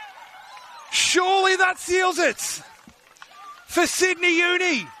 Surely that seals it for Sydney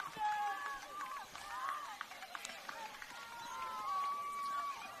Uni.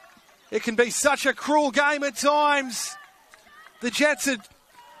 It can be such a cruel game at times. The Jets had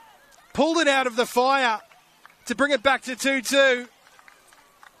pulled it out of the fire to bring it back to 2-2.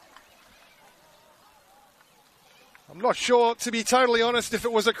 I'm not sure, to be totally honest, if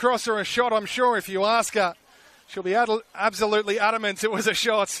it was a cross or a shot. I'm sure if you ask her, she'll be absolutely adamant it was a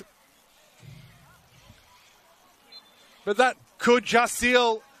shot. But that could just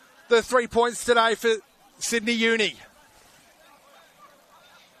seal the 3 points today for Sydney Uni.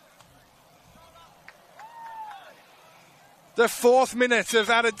 The 4th minute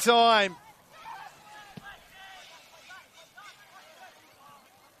of added time.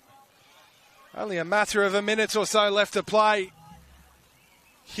 Only a matter of a minute or so left to play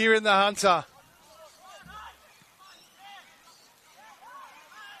here in the Hunter.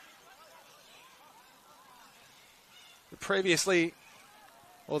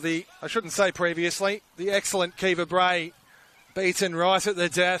 The excellent Kiva Bray beaten right at the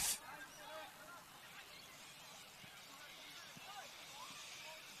death.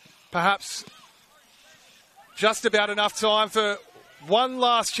 Perhaps just about enough time for one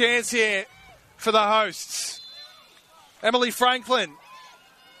last chance here for the hosts. Emily Franklin.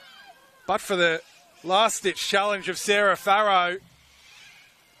 But for the last-ditch challenge of Sarah Farrow,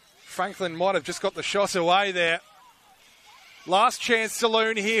 Franklin might have just got the shot away there. Last chance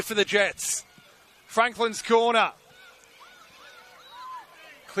saloon here for the Jets. Franklin's corner.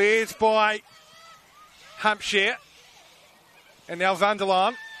 Cleared by Hampshire. And now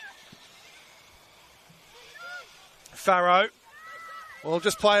Vanderlaan. Farrow will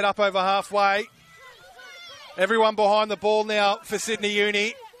just play it up over halfway. Everyone behind the ball now for Sydney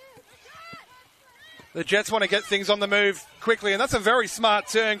Uni. The Jets want to get things on the move quickly, and that's a very smart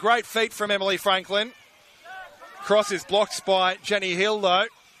turn. Great feet from Emily Franklin. Cross is blocked by Jenny Hill, though.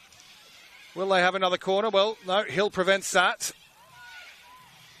 Will they have another corner? Well, no, Hill prevents that.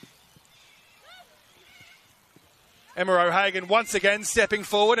 Emma O'Hagan once again stepping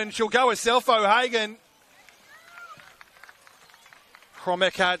forward, and she'll go herself, O'Hagan.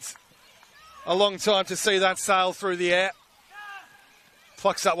 Cromek had a long time to see that sail through the air.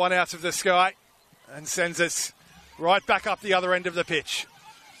 Plucks that one out of the sky and sends us right back up the other end of the pitch.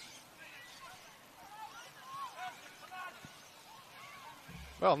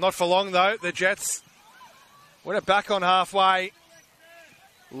 Well, not for long, though. The Jets win it back on halfway,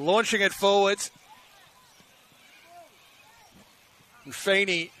 launching it forwards. And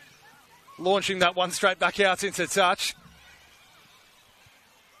Feeney launching that one straight back out into touch.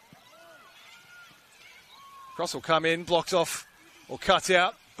 Cross will come in, blocked off or cut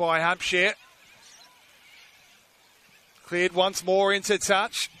out by Hampshire. Cleared once more into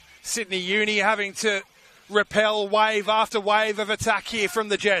touch. Sydney Uni having to repel wave after wave of attack here from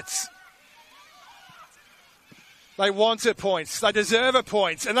the Jets. They want a point. They deserve a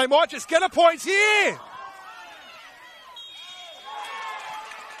point. And they might just get a point here.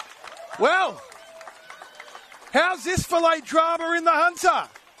 Well, how's this for late drama in the Hunter?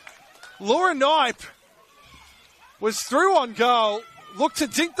 Laura Knipe was through on goal, looked to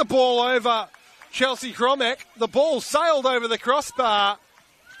dink the ball over Chelsea Cromek. The ball sailed over the crossbar,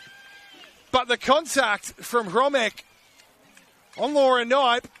 but the contact from Cromek on Laura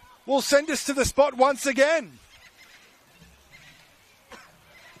Knipe will send us to the spot once again.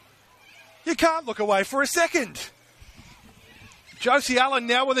 You can't look away for a second. Josie Allen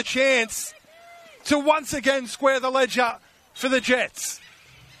now with a chance to once again square the ledger for the Jets.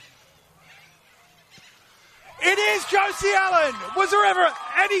 It is Josie Allen. Was there ever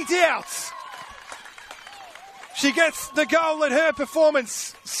any doubt? She gets the goal that her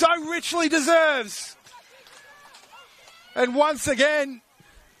performance so richly deserves. And once again,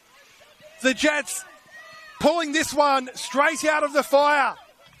 the Jets pulling this one straight out of the fire.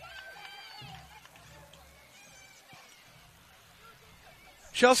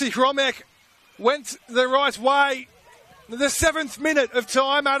 Chelsea Cromek went the right way. The 7th minute of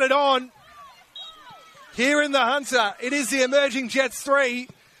time added on. Here in the Hunter, it is the emerging Jets 3,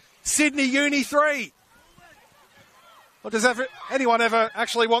 Sydney Uni 3. Well, does anyone ever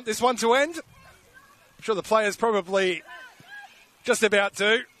actually want this one to end? I'm sure the players probably just about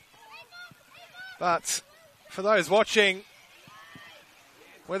do. But for those watching,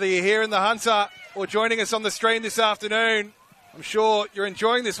 whether you're here in the Hunter or joining us on the stream this afternoon, I'm sure you're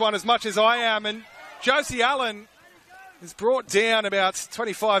enjoying this one as much as I am. And Josie Allen is brought down about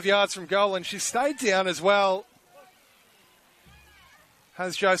 25 yards from goal, and she stayed down as well.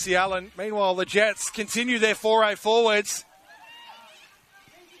 Has Josie Allen. Meanwhile, the Jets continue their foray forwards.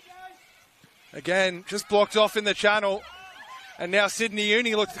 Again, just blocked off in the channel. And now Sydney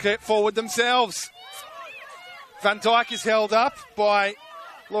Uni look to get forward themselves. Van Dijk is held up by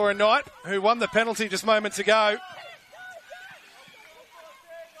Laura Knight, who won the penalty just moments ago.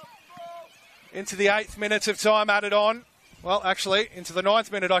 Into the 8th minute of time added on. Well, actually, into the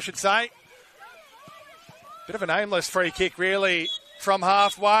 9th minute, I should say. Bit of an aimless free kick, really, from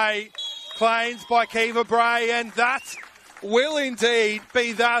halfway. Claims by Kiva Bray, and that will indeed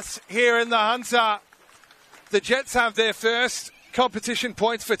be that here in the Hunter. The Jets have their first competition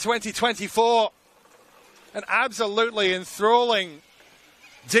points for 2024. An absolutely enthralling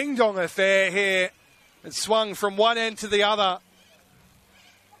ding-dong affair here. It swung from one end to the other.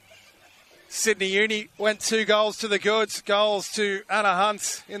 Sydney Uni went 2 goals to the goods. Goals to Anna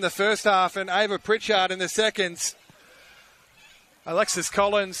Hunt in the first half and Ava Pritchard in the second. Alexis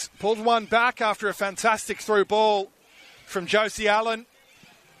Collins pulled one back after a fantastic through ball from Josie Allen.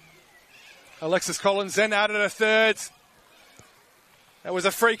 Alexis Collins then added a third. That was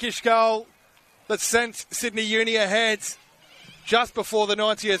a freakish goal that sent Sydney Uni ahead just before the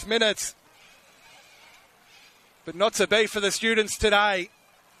 90th minute. But not to be for the students today.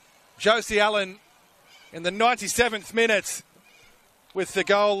 Josie Allen in the 97th minute with the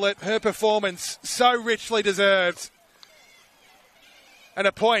goal that her performance so richly deserved. And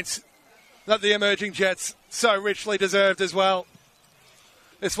a point that the emerging Jets so richly deserved as well.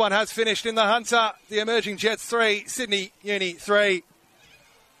 This one has finished in the Hunter. The emerging Jets 3, Sydney Uni 3.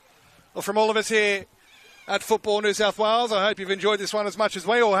 Well, from all of us here at Football New South Wales, I hope you've enjoyed this one as much as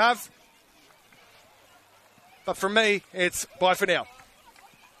we all have. But from me, it's bye for now.